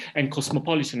identity and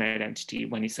cosmopolitan identity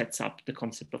when he sets up the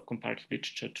concept of comparative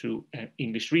literature to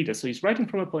English readers. So he's writing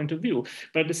from a point of view,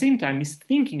 but at the same time, he's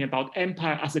thinking about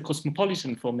empire as a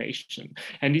cosmopolitan formation,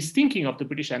 and he's thinking of the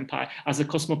British Empire as a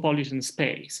cosmopolitan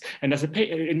space, and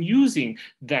and using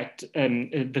that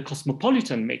the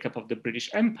cosmopolitan makeup of the British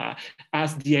Empire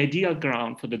as the ideal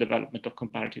ground for the development of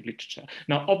comparative literature.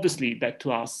 Now, obviously, that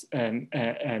to us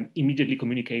immediately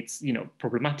communicates, you know,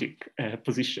 problematic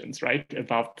positions, right,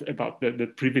 about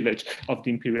the privilege of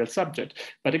the imperial subject.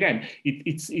 But again,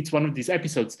 it's one of these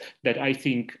episodes that I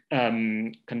think,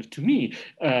 kind of to me,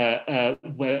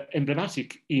 were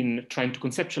emblematic in trying to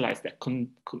conceptualize that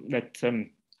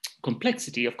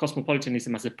complexity of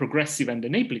cosmopolitanism as a progressive and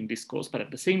enabling discourse, but at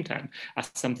the same time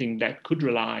as something that could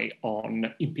rely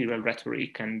on imperial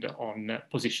rhetoric and on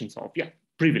positions of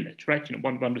privilege, right? You know,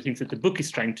 one of the things that the book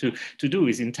is trying to do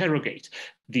is interrogate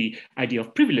the idea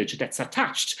of privilege that's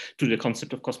attached to the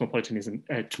concept of cosmopolitanism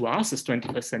to us as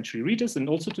 21st century readers, and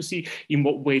also to see in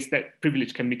what ways that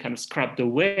privilege can be kind of scrubbed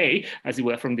away, as it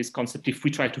were, from this concept if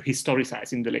we try to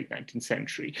historicize in the late 19th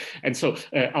century. And so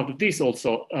out of this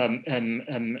also,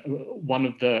 one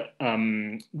of the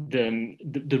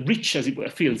rich, as it were,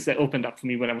 fields that opened up for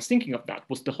me when I was thinking of that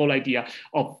was the whole idea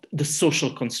of the social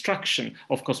construction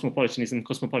of cosmopolitanism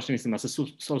as a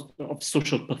source of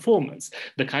social performance,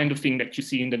 the kind of thing that you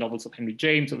see in the novels of Henry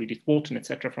James or Edith Wharton,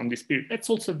 etc., from this period. That's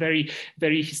also very,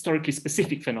 very historically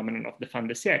specific phenomenon of the fin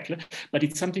de siècle, but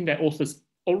it's something that authors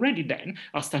already then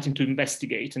are starting to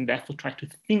investigate and therefore try to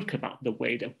think about the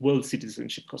way that world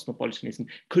citizenship cosmopolitanism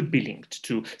could be linked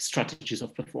to strategies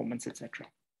of performance, etc.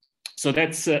 So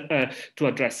that's to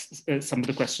address some of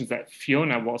the questions that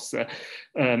Fiona was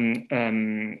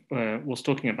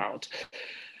talking about.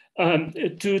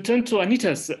 To turn to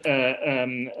Anita's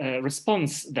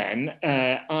response then,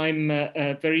 I'm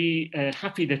very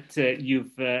happy that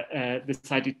you've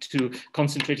decided to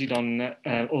concentrate it on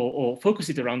or focus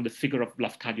it around the figure of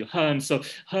Lafcadio Hearn. So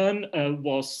Hearn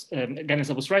was, again,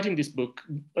 as I was writing this book,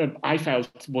 I felt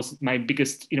was my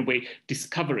biggest, in a way,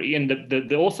 discovery, and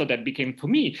the author that became, for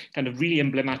me, kind of really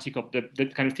emblematic of the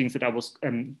kind of things that I was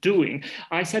doing.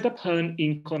 I set up Hearn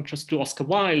in contrast to Oscar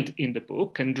Wilde in the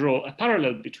book and draw a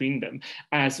parallel between them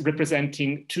as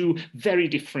representing two very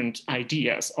different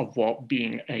ideas of what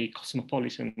being a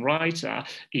cosmopolitan writer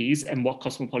is and what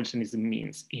cosmopolitanism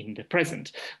means in the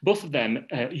present. Both of them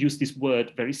use this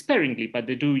word very sparingly, but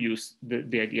they do use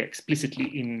the idea explicitly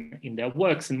in their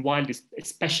works. And Wilde,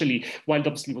 Wilde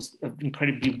obviously was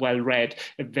incredibly well read,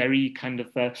 a very kind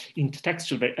of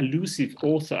intertextual, very elusive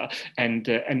author, and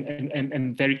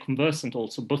very conversant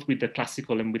also both with the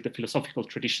classical and with the philosophical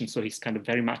tradition. So he's kind of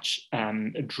very much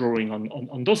drawing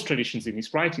on those traditions in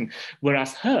his writing,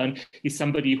 whereas Hearn is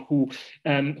somebody who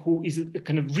is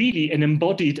kind of really an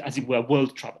embodied, as it were,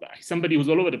 world traveler. He's somebody who's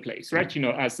all over the place, right? You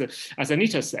know, as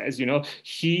Anita says, you know,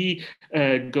 he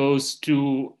goes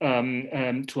to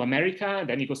America,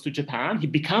 then he goes to Japan. He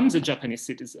becomes a Japanese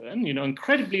citizen. You know,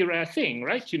 incredibly rare thing,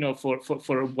 right? You know, for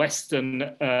a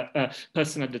Western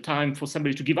person at the time, for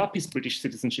somebody to give up his British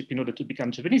citizenship in order to become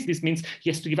Japanese. This means he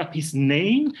has to give up his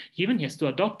name. Even he has to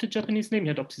adopt a Japanese name.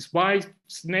 He adopts his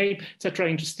wife's name, etc.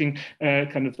 Interesting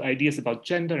kind of ideas about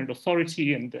gender and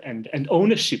authority and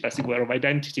ownership, as it were, of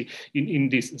identity in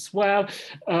this as well.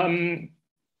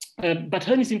 But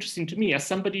Hearn is interesting to me as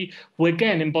somebody who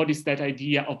again embodies that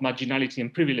idea of marginality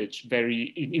and privilege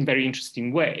in very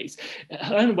interesting ways.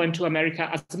 Hearn went to America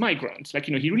as a migrant, like,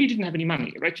 you know, he really didn't have any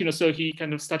money, right? You know, so he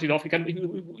kind of started off. He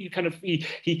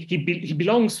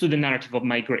belongs to the narrative of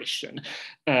migration,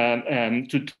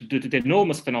 to the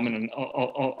enormous phenomenon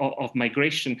of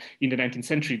migration in the 19th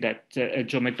century that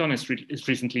Joe McDonough has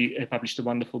recently published a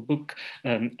wonderful book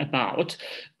about.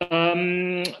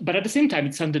 But at the same time,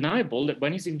 it's undeniable that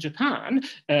when he's in Japan,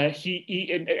 and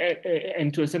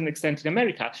to a certain extent in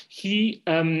America, he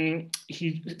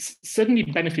certainly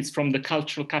benefits from the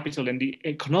cultural capital and the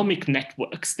economic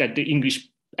networks that the English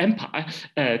empire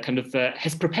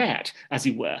has prepared, as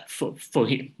it were, for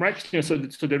him, right? You know,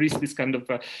 so there is this kind of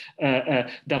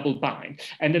double bind.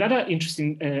 And another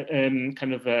interesting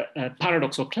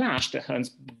paradox or clash that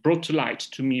Hearn's brought to light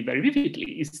to me very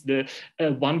vividly is the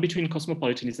one between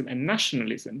cosmopolitanism and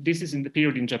nationalism. This is in the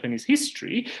period in Japanese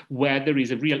history where there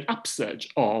is a real upsurge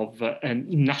of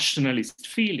nationalist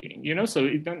feeling. You know, so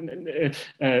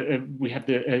we have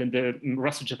the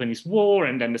Russo-Japanese War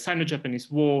and then the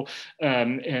Sino-Japanese War.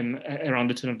 Around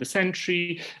the turn of the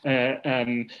century. We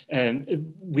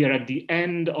are at the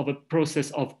end of a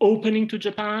process of opening of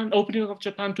Japan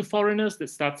to foreigners that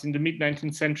starts in the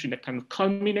mid-19th century, that kind of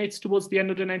culminates towards the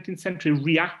end of the 19th century,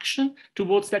 reaction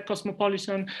towards that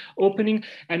cosmopolitan opening.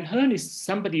 And Hearn is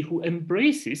somebody who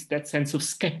embraces that sense of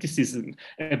skepticism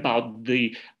about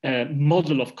the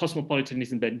model of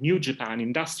cosmopolitanism that new Japan,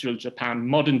 industrial Japan,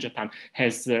 modern Japan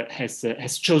has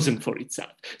chosen for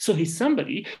itself. So he's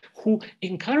somebody who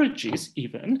encourages,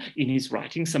 even in his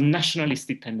writing, some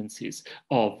nationalistic tendencies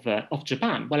of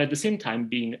Japan, while at the same time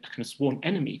being a kind of sworn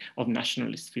enemy of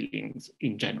nationalist feelings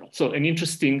in general. So an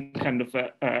interesting kind of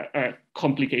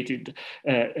complicated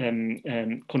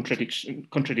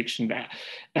contradiction there.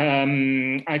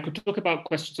 I could talk about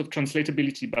questions of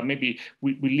translatability, but maybe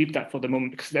we leave that for the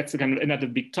moment because that's kind of another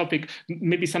big topic.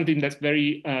 Maybe something that's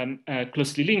very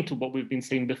closely linked to what we've been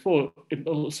saying before,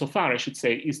 so far, I should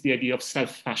say, is the idea of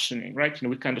self-fashion self-fashioning, right?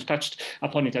 We kind of touched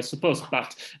upon it, I suppose,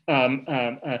 but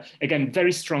again,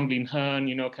 very strongly in Hearn,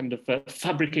 kind of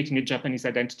fabricating a Japanese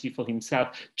identity for himself,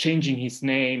 changing his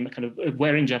name, kind of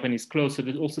wearing Japanese clothes. So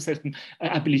there's also certain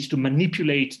ability to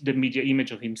manipulate the media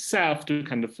image of himself, to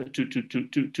kind of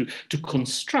to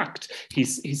construct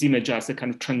his image as a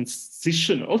kind of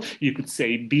transitional, you could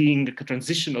say, being a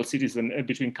transitional citizen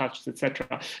between cultures,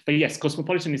 etc. But yes,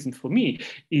 cosmopolitanism for me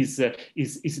is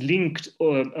linked,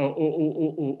 or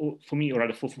for me, or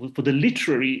rather for the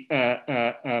literary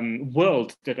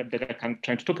world that I'm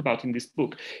trying to talk about in this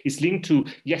book, is linked to,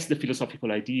 yes, the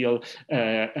philosophical ideal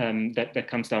that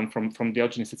comes down from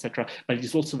Diogenes, etc. But it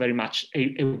is also very much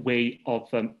a way of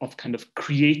kind of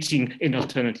creating an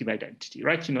alternative identity,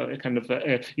 right?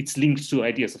 It's linked to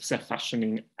ideas of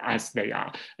self-fashioning as they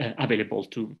are available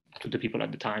to the people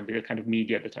at the time, with the kind of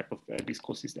media, the type of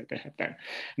discourses that they have then.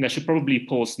 And I should probably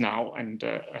pause now and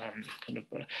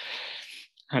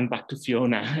hand back to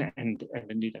Fiona and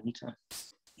indeed Anita.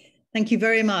 Thank you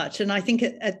very much. And I think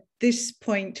at this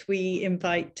point, we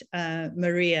invite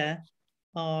Maria,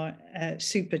 our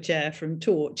super chair from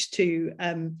Torch, to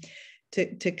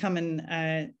come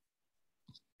and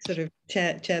sort of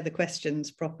chair the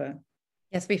questions proper.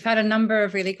 Yes, we've had a number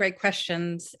of really great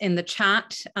questions in the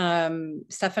chat,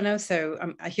 Stefano,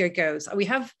 so here it goes. We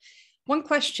have one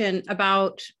question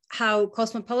about how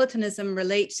cosmopolitanism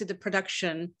relates to the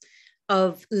production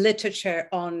of literature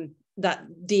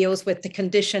that deals with the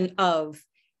condition of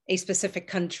a specific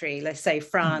country, let's say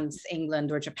France,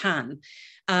 England, or Japan.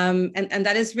 And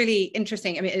that is really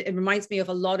interesting. I mean, it reminds me of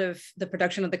a lot of the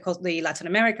production of the Latin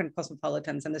American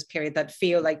cosmopolitans in this period that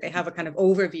feel like they have a kind of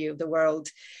overview of the world,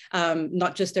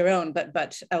 not just their own,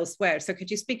 but elsewhere. So could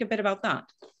you speak a bit about that?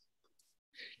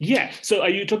 Yeah, so are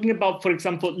you talking about, for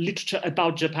example, literature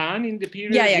about Japan in the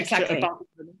period? Yeah, exactly.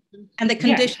 And the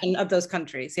condition of those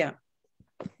countries, yeah.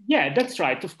 Yeah, that's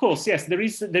right. Of course, yes, there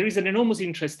is an enormous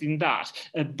interest in that,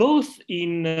 both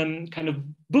in kind of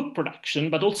book production,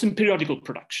 but also in periodical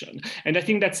production. And I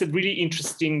think that's a really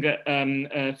interesting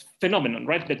phenomenon,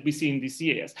 right, that we see in these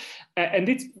years. And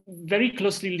it's very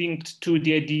closely linked to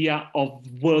the idea of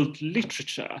world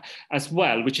literature as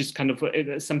well, which is kind of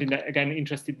something that, again,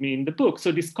 interested me in the book.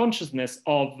 So this consciousness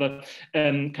of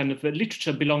kind of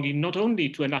literature belonging not only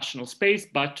to a national space,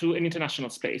 but to an international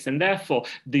space. And therefore,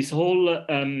 this whole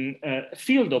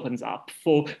field opens up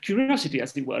for curiosity,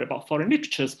 as it were, about foreign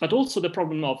literatures, but also the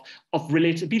problem of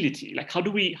relatability. Like, how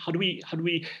do we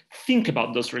think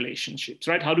about those relationships,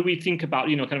 right? How do we think about,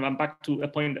 kind of, I'm back to a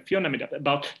point that Fiona made up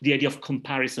about the idea of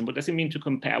comparison. What does it mean to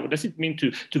compare? What does it mean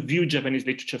to view Japanese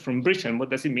literature from Britain? What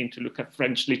does it mean to look at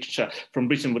French literature from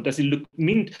Britain? What does it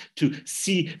mean to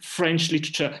see French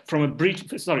literature from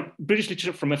British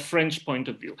literature from a French point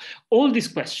of view? All these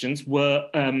questions were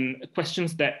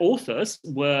questions that authors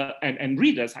were, and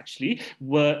readers actually,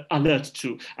 were alert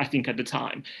to, I think, at the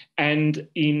time. And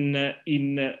in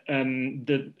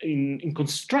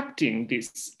constructing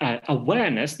this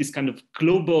awareness, this kind of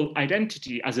global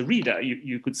identity as a reader,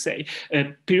 you could say,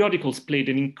 periodicals played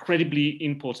an incredibly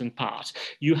important part.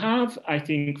 You have, I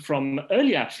think, from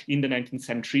earlier in the 19th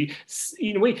century,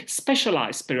 in a way,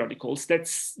 specialized periodicals that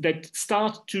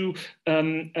start to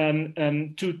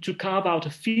carve out a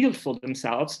field for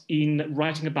themselves in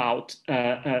writing about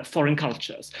foreign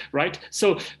cultures, right?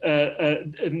 So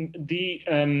the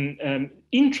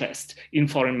interest in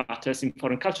foreign matters, in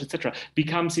foreign culture, etc.,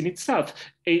 becomes in itself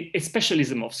a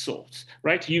specialism of sorts,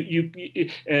 right?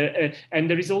 And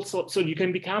there is also, so you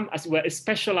can become, as it were, a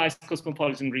specialized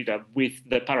cosmopolitan reader, with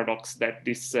the paradox that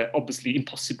this obviously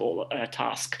impossible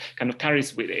task kind of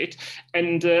carries with it.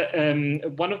 And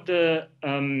one of the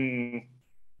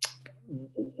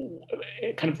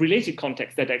kind of related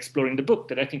context that I explore in the book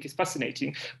that I think is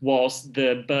fascinating was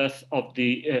the birth of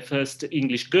the first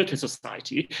English Goethe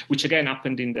Society, which again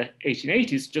happened in the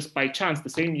 1880s, just by chance, the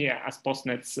same year as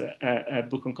Postnet's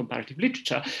book on comparative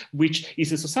literature, which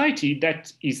is a society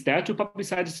that is there to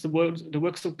publicize the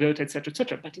works of Goethe,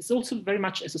 etc., but it's also very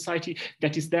much a society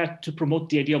that is there to promote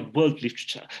the idea of world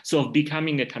literature. So of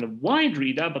becoming a kind of wide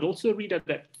reader, but also a reader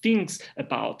that thinks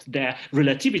about their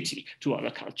relativity to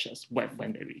other cultures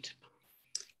when they read.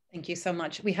 Thank you so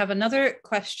much. We have another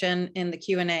question in the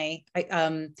Q&A.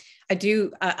 I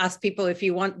do ask people if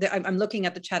you want, I'm looking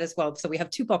at the chat as well. So we have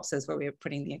two boxes where we are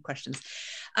putting the questions.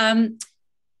 And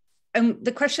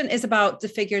the question is about the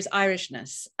figure's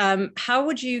Irishness. How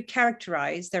would you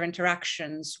characterize their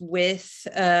interactions with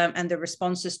and their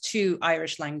responses to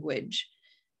Irish language,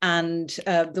 and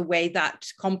the way that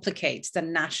complicates the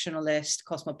nationalist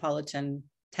cosmopolitan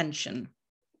tension?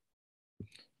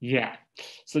 Yeah,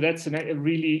 so that's a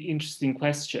really interesting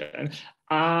question.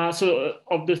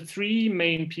 Of the three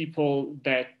main people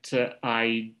that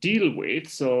I deal with,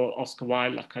 so Oscar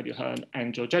Wilde, Lafcadio Hearn,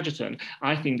 and George Egerton,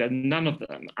 I think that none of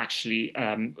them actually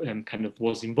kind of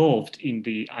was involved in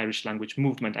the Irish language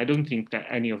movement. I don't think that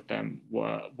any of them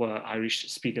were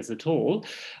Irish speakers at all.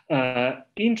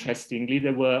 Interestingly,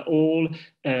 they were all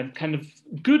kind of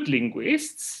good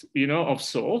linguists, you know, of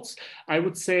sorts. I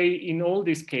would say in all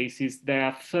these cases,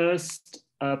 their first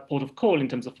port of call in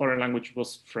terms of foreign language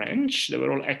was French. They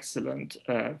were all excellent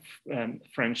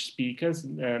French speakers.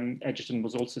 Egerton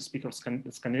was also a speaker of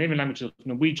Scandinavian languages, of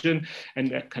Norwegian,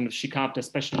 and kind of she carved a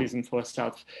specialism for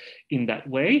herself in that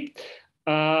way.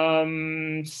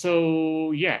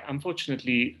 So yeah,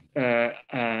 unfortunately,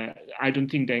 I don't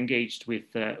think they engaged with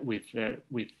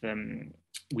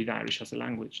Irish as a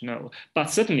language, no. But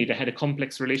certainly they had a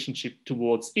complex relationship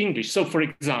towards English. So for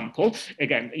example,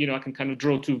 again, you know, I can kind of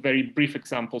draw two very brief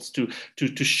examples to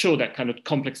show that kind of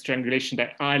complex triangulation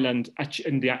that Ireland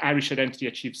and the Irish identity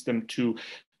achieves them to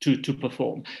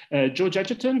perform. George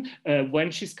Egerton,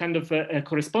 when she's kind of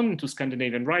corresponding to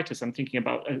Scandinavian writers, I'm thinking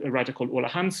about a writer called Ola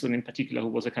Hansson in particular, who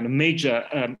was a kind of major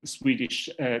Swedish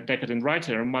decadent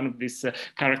writer, and one of these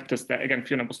characters that, again,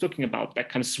 Fiona was talking about, that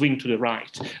kind of swing to the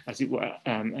right, as it were,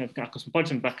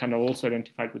 cosmopolitan, but kind of also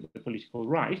identified with the political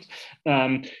right.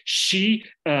 She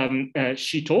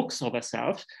talks of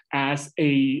herself as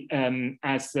a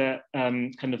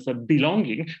kind of a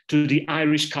belonging to the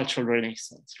Irish cultural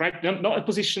renaissance, right? Not a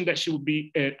position that she would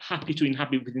be happy to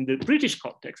inhabit within the British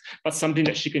context, but something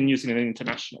that she can use in an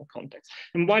international context.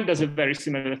 And Wilde does a very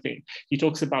similar thing. He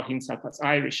talks about himself as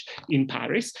Irish in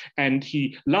Paris, and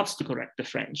he loves to correct the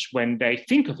French when they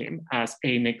think of him as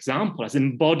an example, as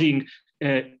embodying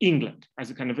England,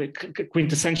 as a kind of a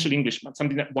quintessential Englishman,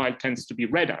 something that Wilde tends to be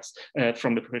read as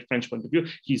from the French point of view.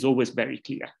 He's always very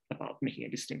clear about making a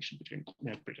distinction between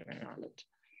Britain and Ireland.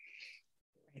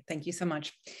 Thank you so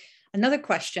much. Another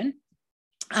question.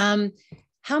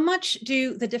 How much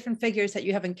do the different figures that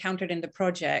you have encountered in the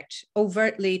project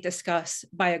overtly discuss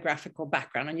biographical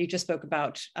background? And you just spoke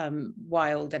about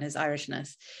Wilde and his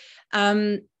Irishness,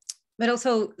 but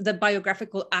also the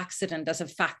biographical accident as a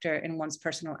factor in one's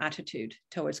personal attitude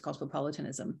towards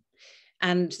cosmopolitanism.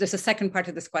 And there's a second part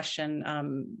of this question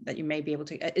that you may be able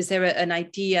to, is there an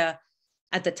idea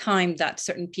at the time that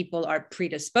certain people are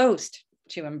predisposed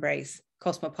to embrace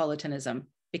cosmopolitanism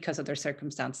because of their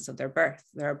circumstances of their birth,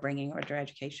 their upbringing, or their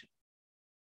education?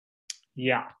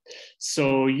 Yeah,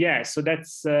 so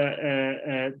that's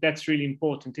really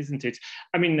important, isn't it?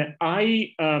 I mean,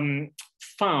 I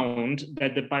found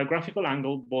that the biographical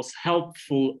angle was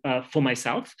helpful for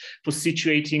myself, for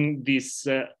situating these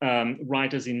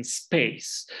writers in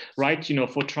space, right? You know,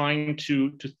 for trying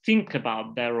to think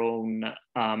about their own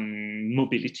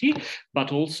mobility,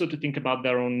 but also to think about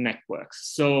their own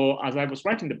networks. So as I was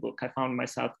writing the book, I found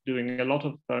myself doing a lot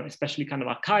of, especially kind of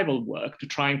archival work, to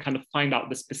try and kind of find out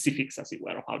the specifics, as it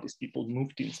were, of how these people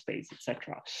moved in space,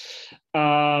 etc.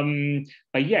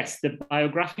 But yes, the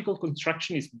biographical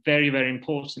construction is very, very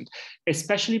important,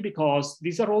 especially because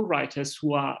these are all writers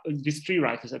who are, these three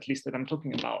writers at least that I'm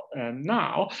talking about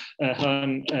now,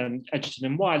 Hearn, Egerton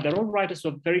and Wilde, they're all writers who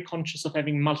are very conscious of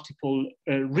having multiple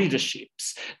readerships.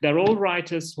 They're all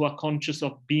writers who are conscious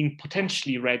of being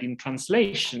potentially read in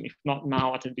translation, if not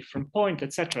now at a different point,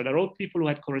 etc. They're all people who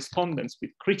had correspondence with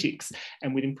critics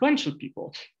and with influential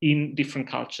people in different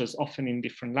cultures, often in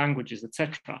different languages,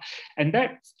 etc. And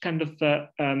that kind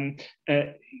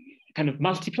of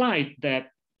multiplied their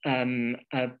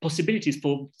possibilities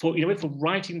for in a way for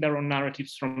writing their own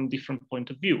narratives from different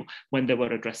point of view when they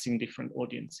were addressing different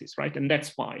audiences, right? And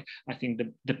that's why I think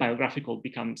the biographical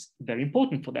becomes very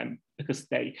important for them, because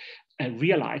they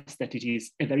realize that it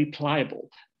is a very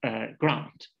pliable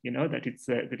ground, you know, that it's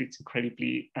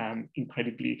incredibly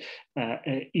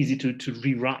easy to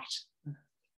rewrite.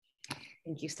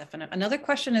 Thank you, Stefano. Another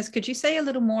question is, could you say a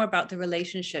little more about the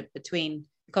relationship between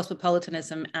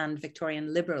cosmopolitanism and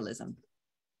Victorian liberalism?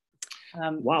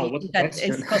 Wow, what a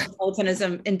question. Is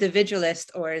cosmopolitanism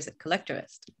individualist or is it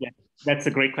collectivist? Yeah, that's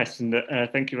a great question.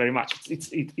 Thank you very much.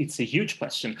 It's a huge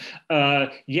question.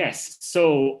 Yes,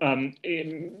 so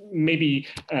maybe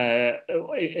a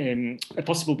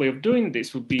possible way of doing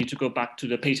this would be to go back to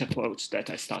the Pater quotes that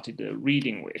I started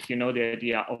reading with. You know, the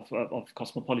idea of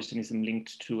cosmopolitanism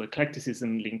linked to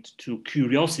eclecticism, linked to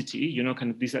curiosity. You know,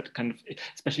 kind of these are kind of,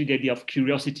 especially the idea of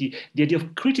curiosity, the idea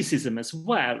of criticism as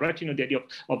well, right? You know, the idea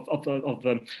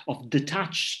of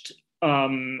detached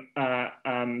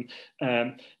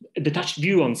detached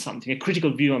view on something, a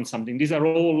critical view on something. These are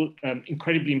all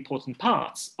incredibly important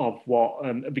parts of what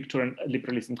Victorian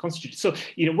liberalism constitutes. So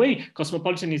in a way,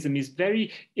 cosmopolitanism is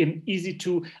very easy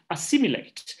to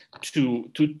assimilate to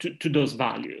those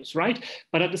values, right?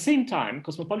 But at the same time,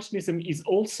 cosmopolitanism is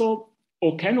also,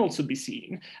 or can also be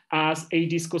seen as a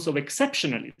discourse of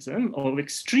exceptionalism, or of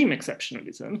extreme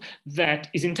exceptionalism, that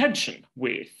is in tension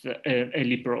with a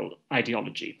liberal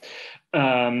ideology.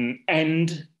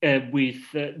 And with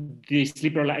this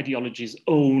liberal ideology's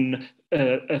own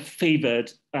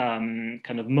favored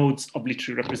kind of modes of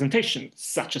literary representation,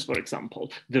 such as, for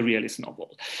example, the realist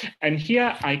novel. And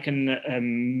here I can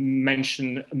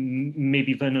mention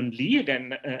maybe Vernon Lee,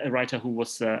 again, a writer who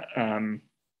was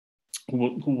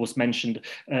mentioned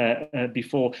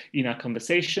before in our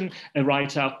conversation, a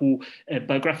writer who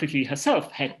biographically herself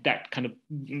had that kind of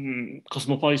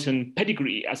cosmopolitan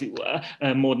pedigree, as it were,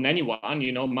 more than anyone,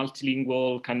 you know,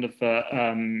 multilingual, kind of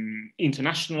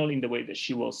international in the way that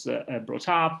she was brought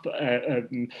up,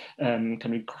 kind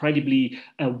of incredibly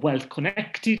well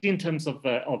connected in terms of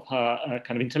her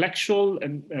kind of intellectual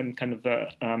and kind of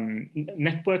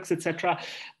networks, etc.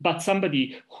 But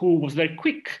somebody who was very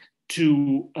quick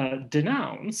to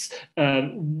denounce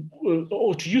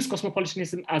or to use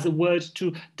cosmopolitanism as a word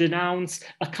to denounce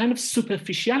a kind of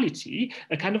superficiality,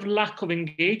 a kind of lack of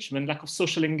engagement, lack of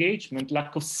social engagement,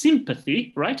 lack of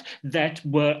sympathy, right, that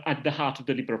were at the heart of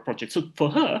the liberal project. So for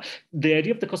her, the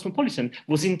idea of the cosmopolitan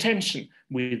was in tension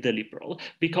with the liberal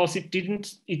because it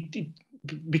didn't,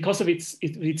 because of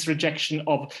its rejection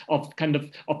of kind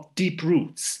of deep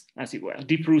roots, as it were,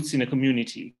 deep roots in a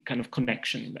community kind of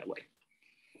connection in that way.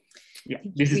 Yeah,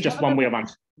 this is just one way of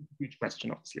answering a huge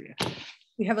question, obviously. Yeah.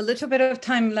 We have a little bit of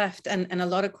time left and a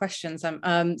lot of questions. So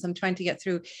I'm trying to get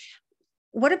through.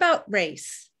 What about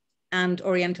race and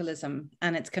Orientalism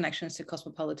and its connections to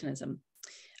cosmopolitanism?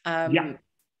 The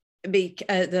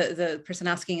person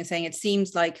asking is saying it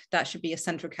seems like that should be a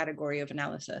central category of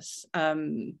analysis.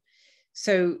 Can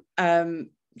you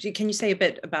say a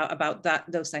bit about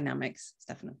those dynamics,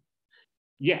 Stefano?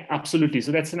 Yeah, absolutely.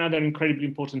 So that's another incredibly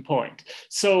important point.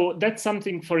 So that's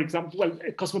something, for example, well,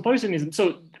 cosmopolitanism.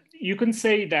 So you can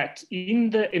say that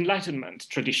in the Enlightenment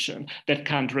tradition that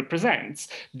Kant represents,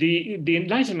 the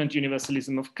Enlightenment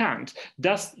universalism of Kant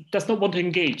does not want to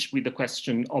engage with the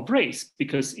question of race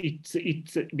because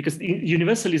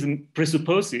universalism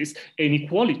presupposes an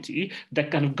equality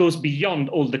that kind of goes beyond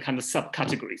all the kind of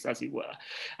subcategories, as it were.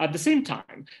 At the same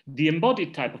time, the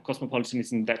embodied type of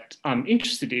cosmopolitanism that I'm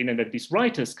interested in and that these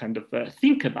writers kind of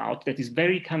think about, that is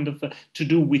very kind of to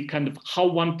do with kind of how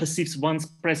one perceives one's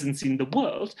presence in the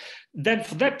world, then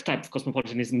for that type of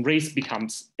cosmopolitanism, race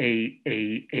becomes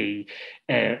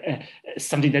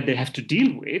something that they have to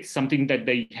deal with, something that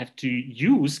they have to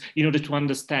use in order to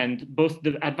understand both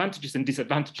the advantages and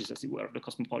disadvantages, as it were, of the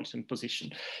cosmopolitan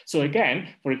position. So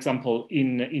again, for example,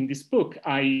 in this book,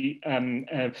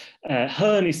 Hearn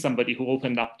is somebody who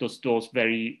opened up those doors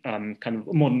very kind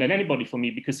of more than anybody for me,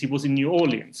 because he was in New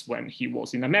Orleans when he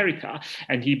was in America,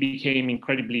 and he became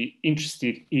incredibly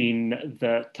interested in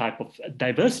the type of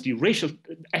diversity, racial,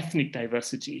 ethnic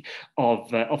diversity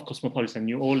of cosmopolitan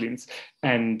New Orleans,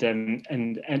 and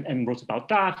wrote about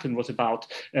that, and wrote about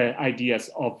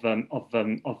ideas of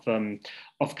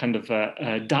kind of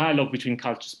dialogue between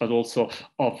cultures, but also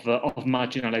of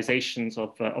marginalizations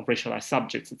of racialized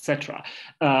subjects, etc.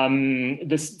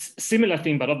 This similar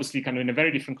thing, but obviously kind of in a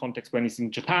very different context when he's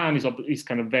in Japan, is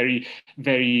kind of very,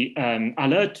 very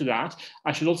alert to that.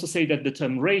 I should also say that the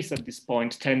term race at this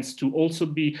point tends to also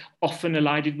be often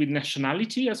allied with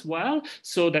nationality as well.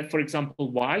 So that, for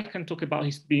example, Wilde can talk about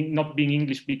his not being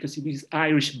English because he is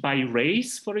Irish by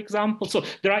race, for example. So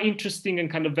there are interesting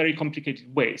and kind of very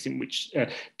complicated ways in which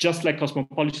just like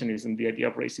cosmopolitanism, the idea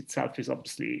of race itself is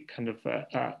obviously kind of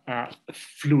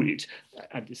fluid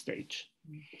at this stage.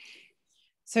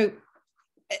 So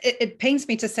it pains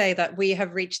me to say that we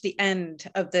have reached the end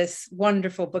of this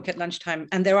wonderful book at lunchtime,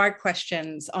 and there are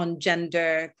questions on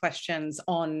gender, questions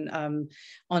on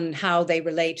how they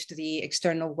relate to the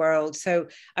external world. So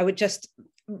I would just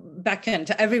beckon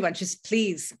to everyone, just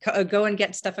please go and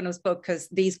get Stefano's book, because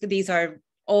these are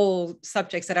all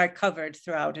subjects that are covered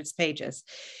throughout its pages.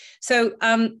 So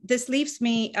this leaves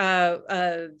me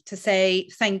to say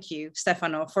thank you,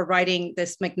 Stefano, for writing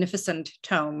this magnificent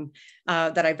tome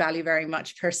that I value very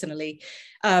much personally.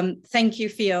 Thank you,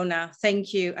 Fiona.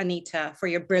 Thank you, Anita, for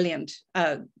your brilliant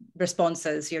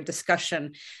responses, your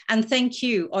discussion. And thank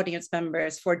you, audience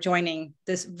members, for joining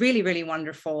this really, really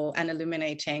wonderful and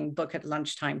illuminating book at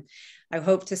lunchtime. I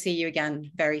hope to see you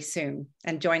again very soon,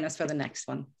 and join us for the next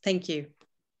one. Thank you.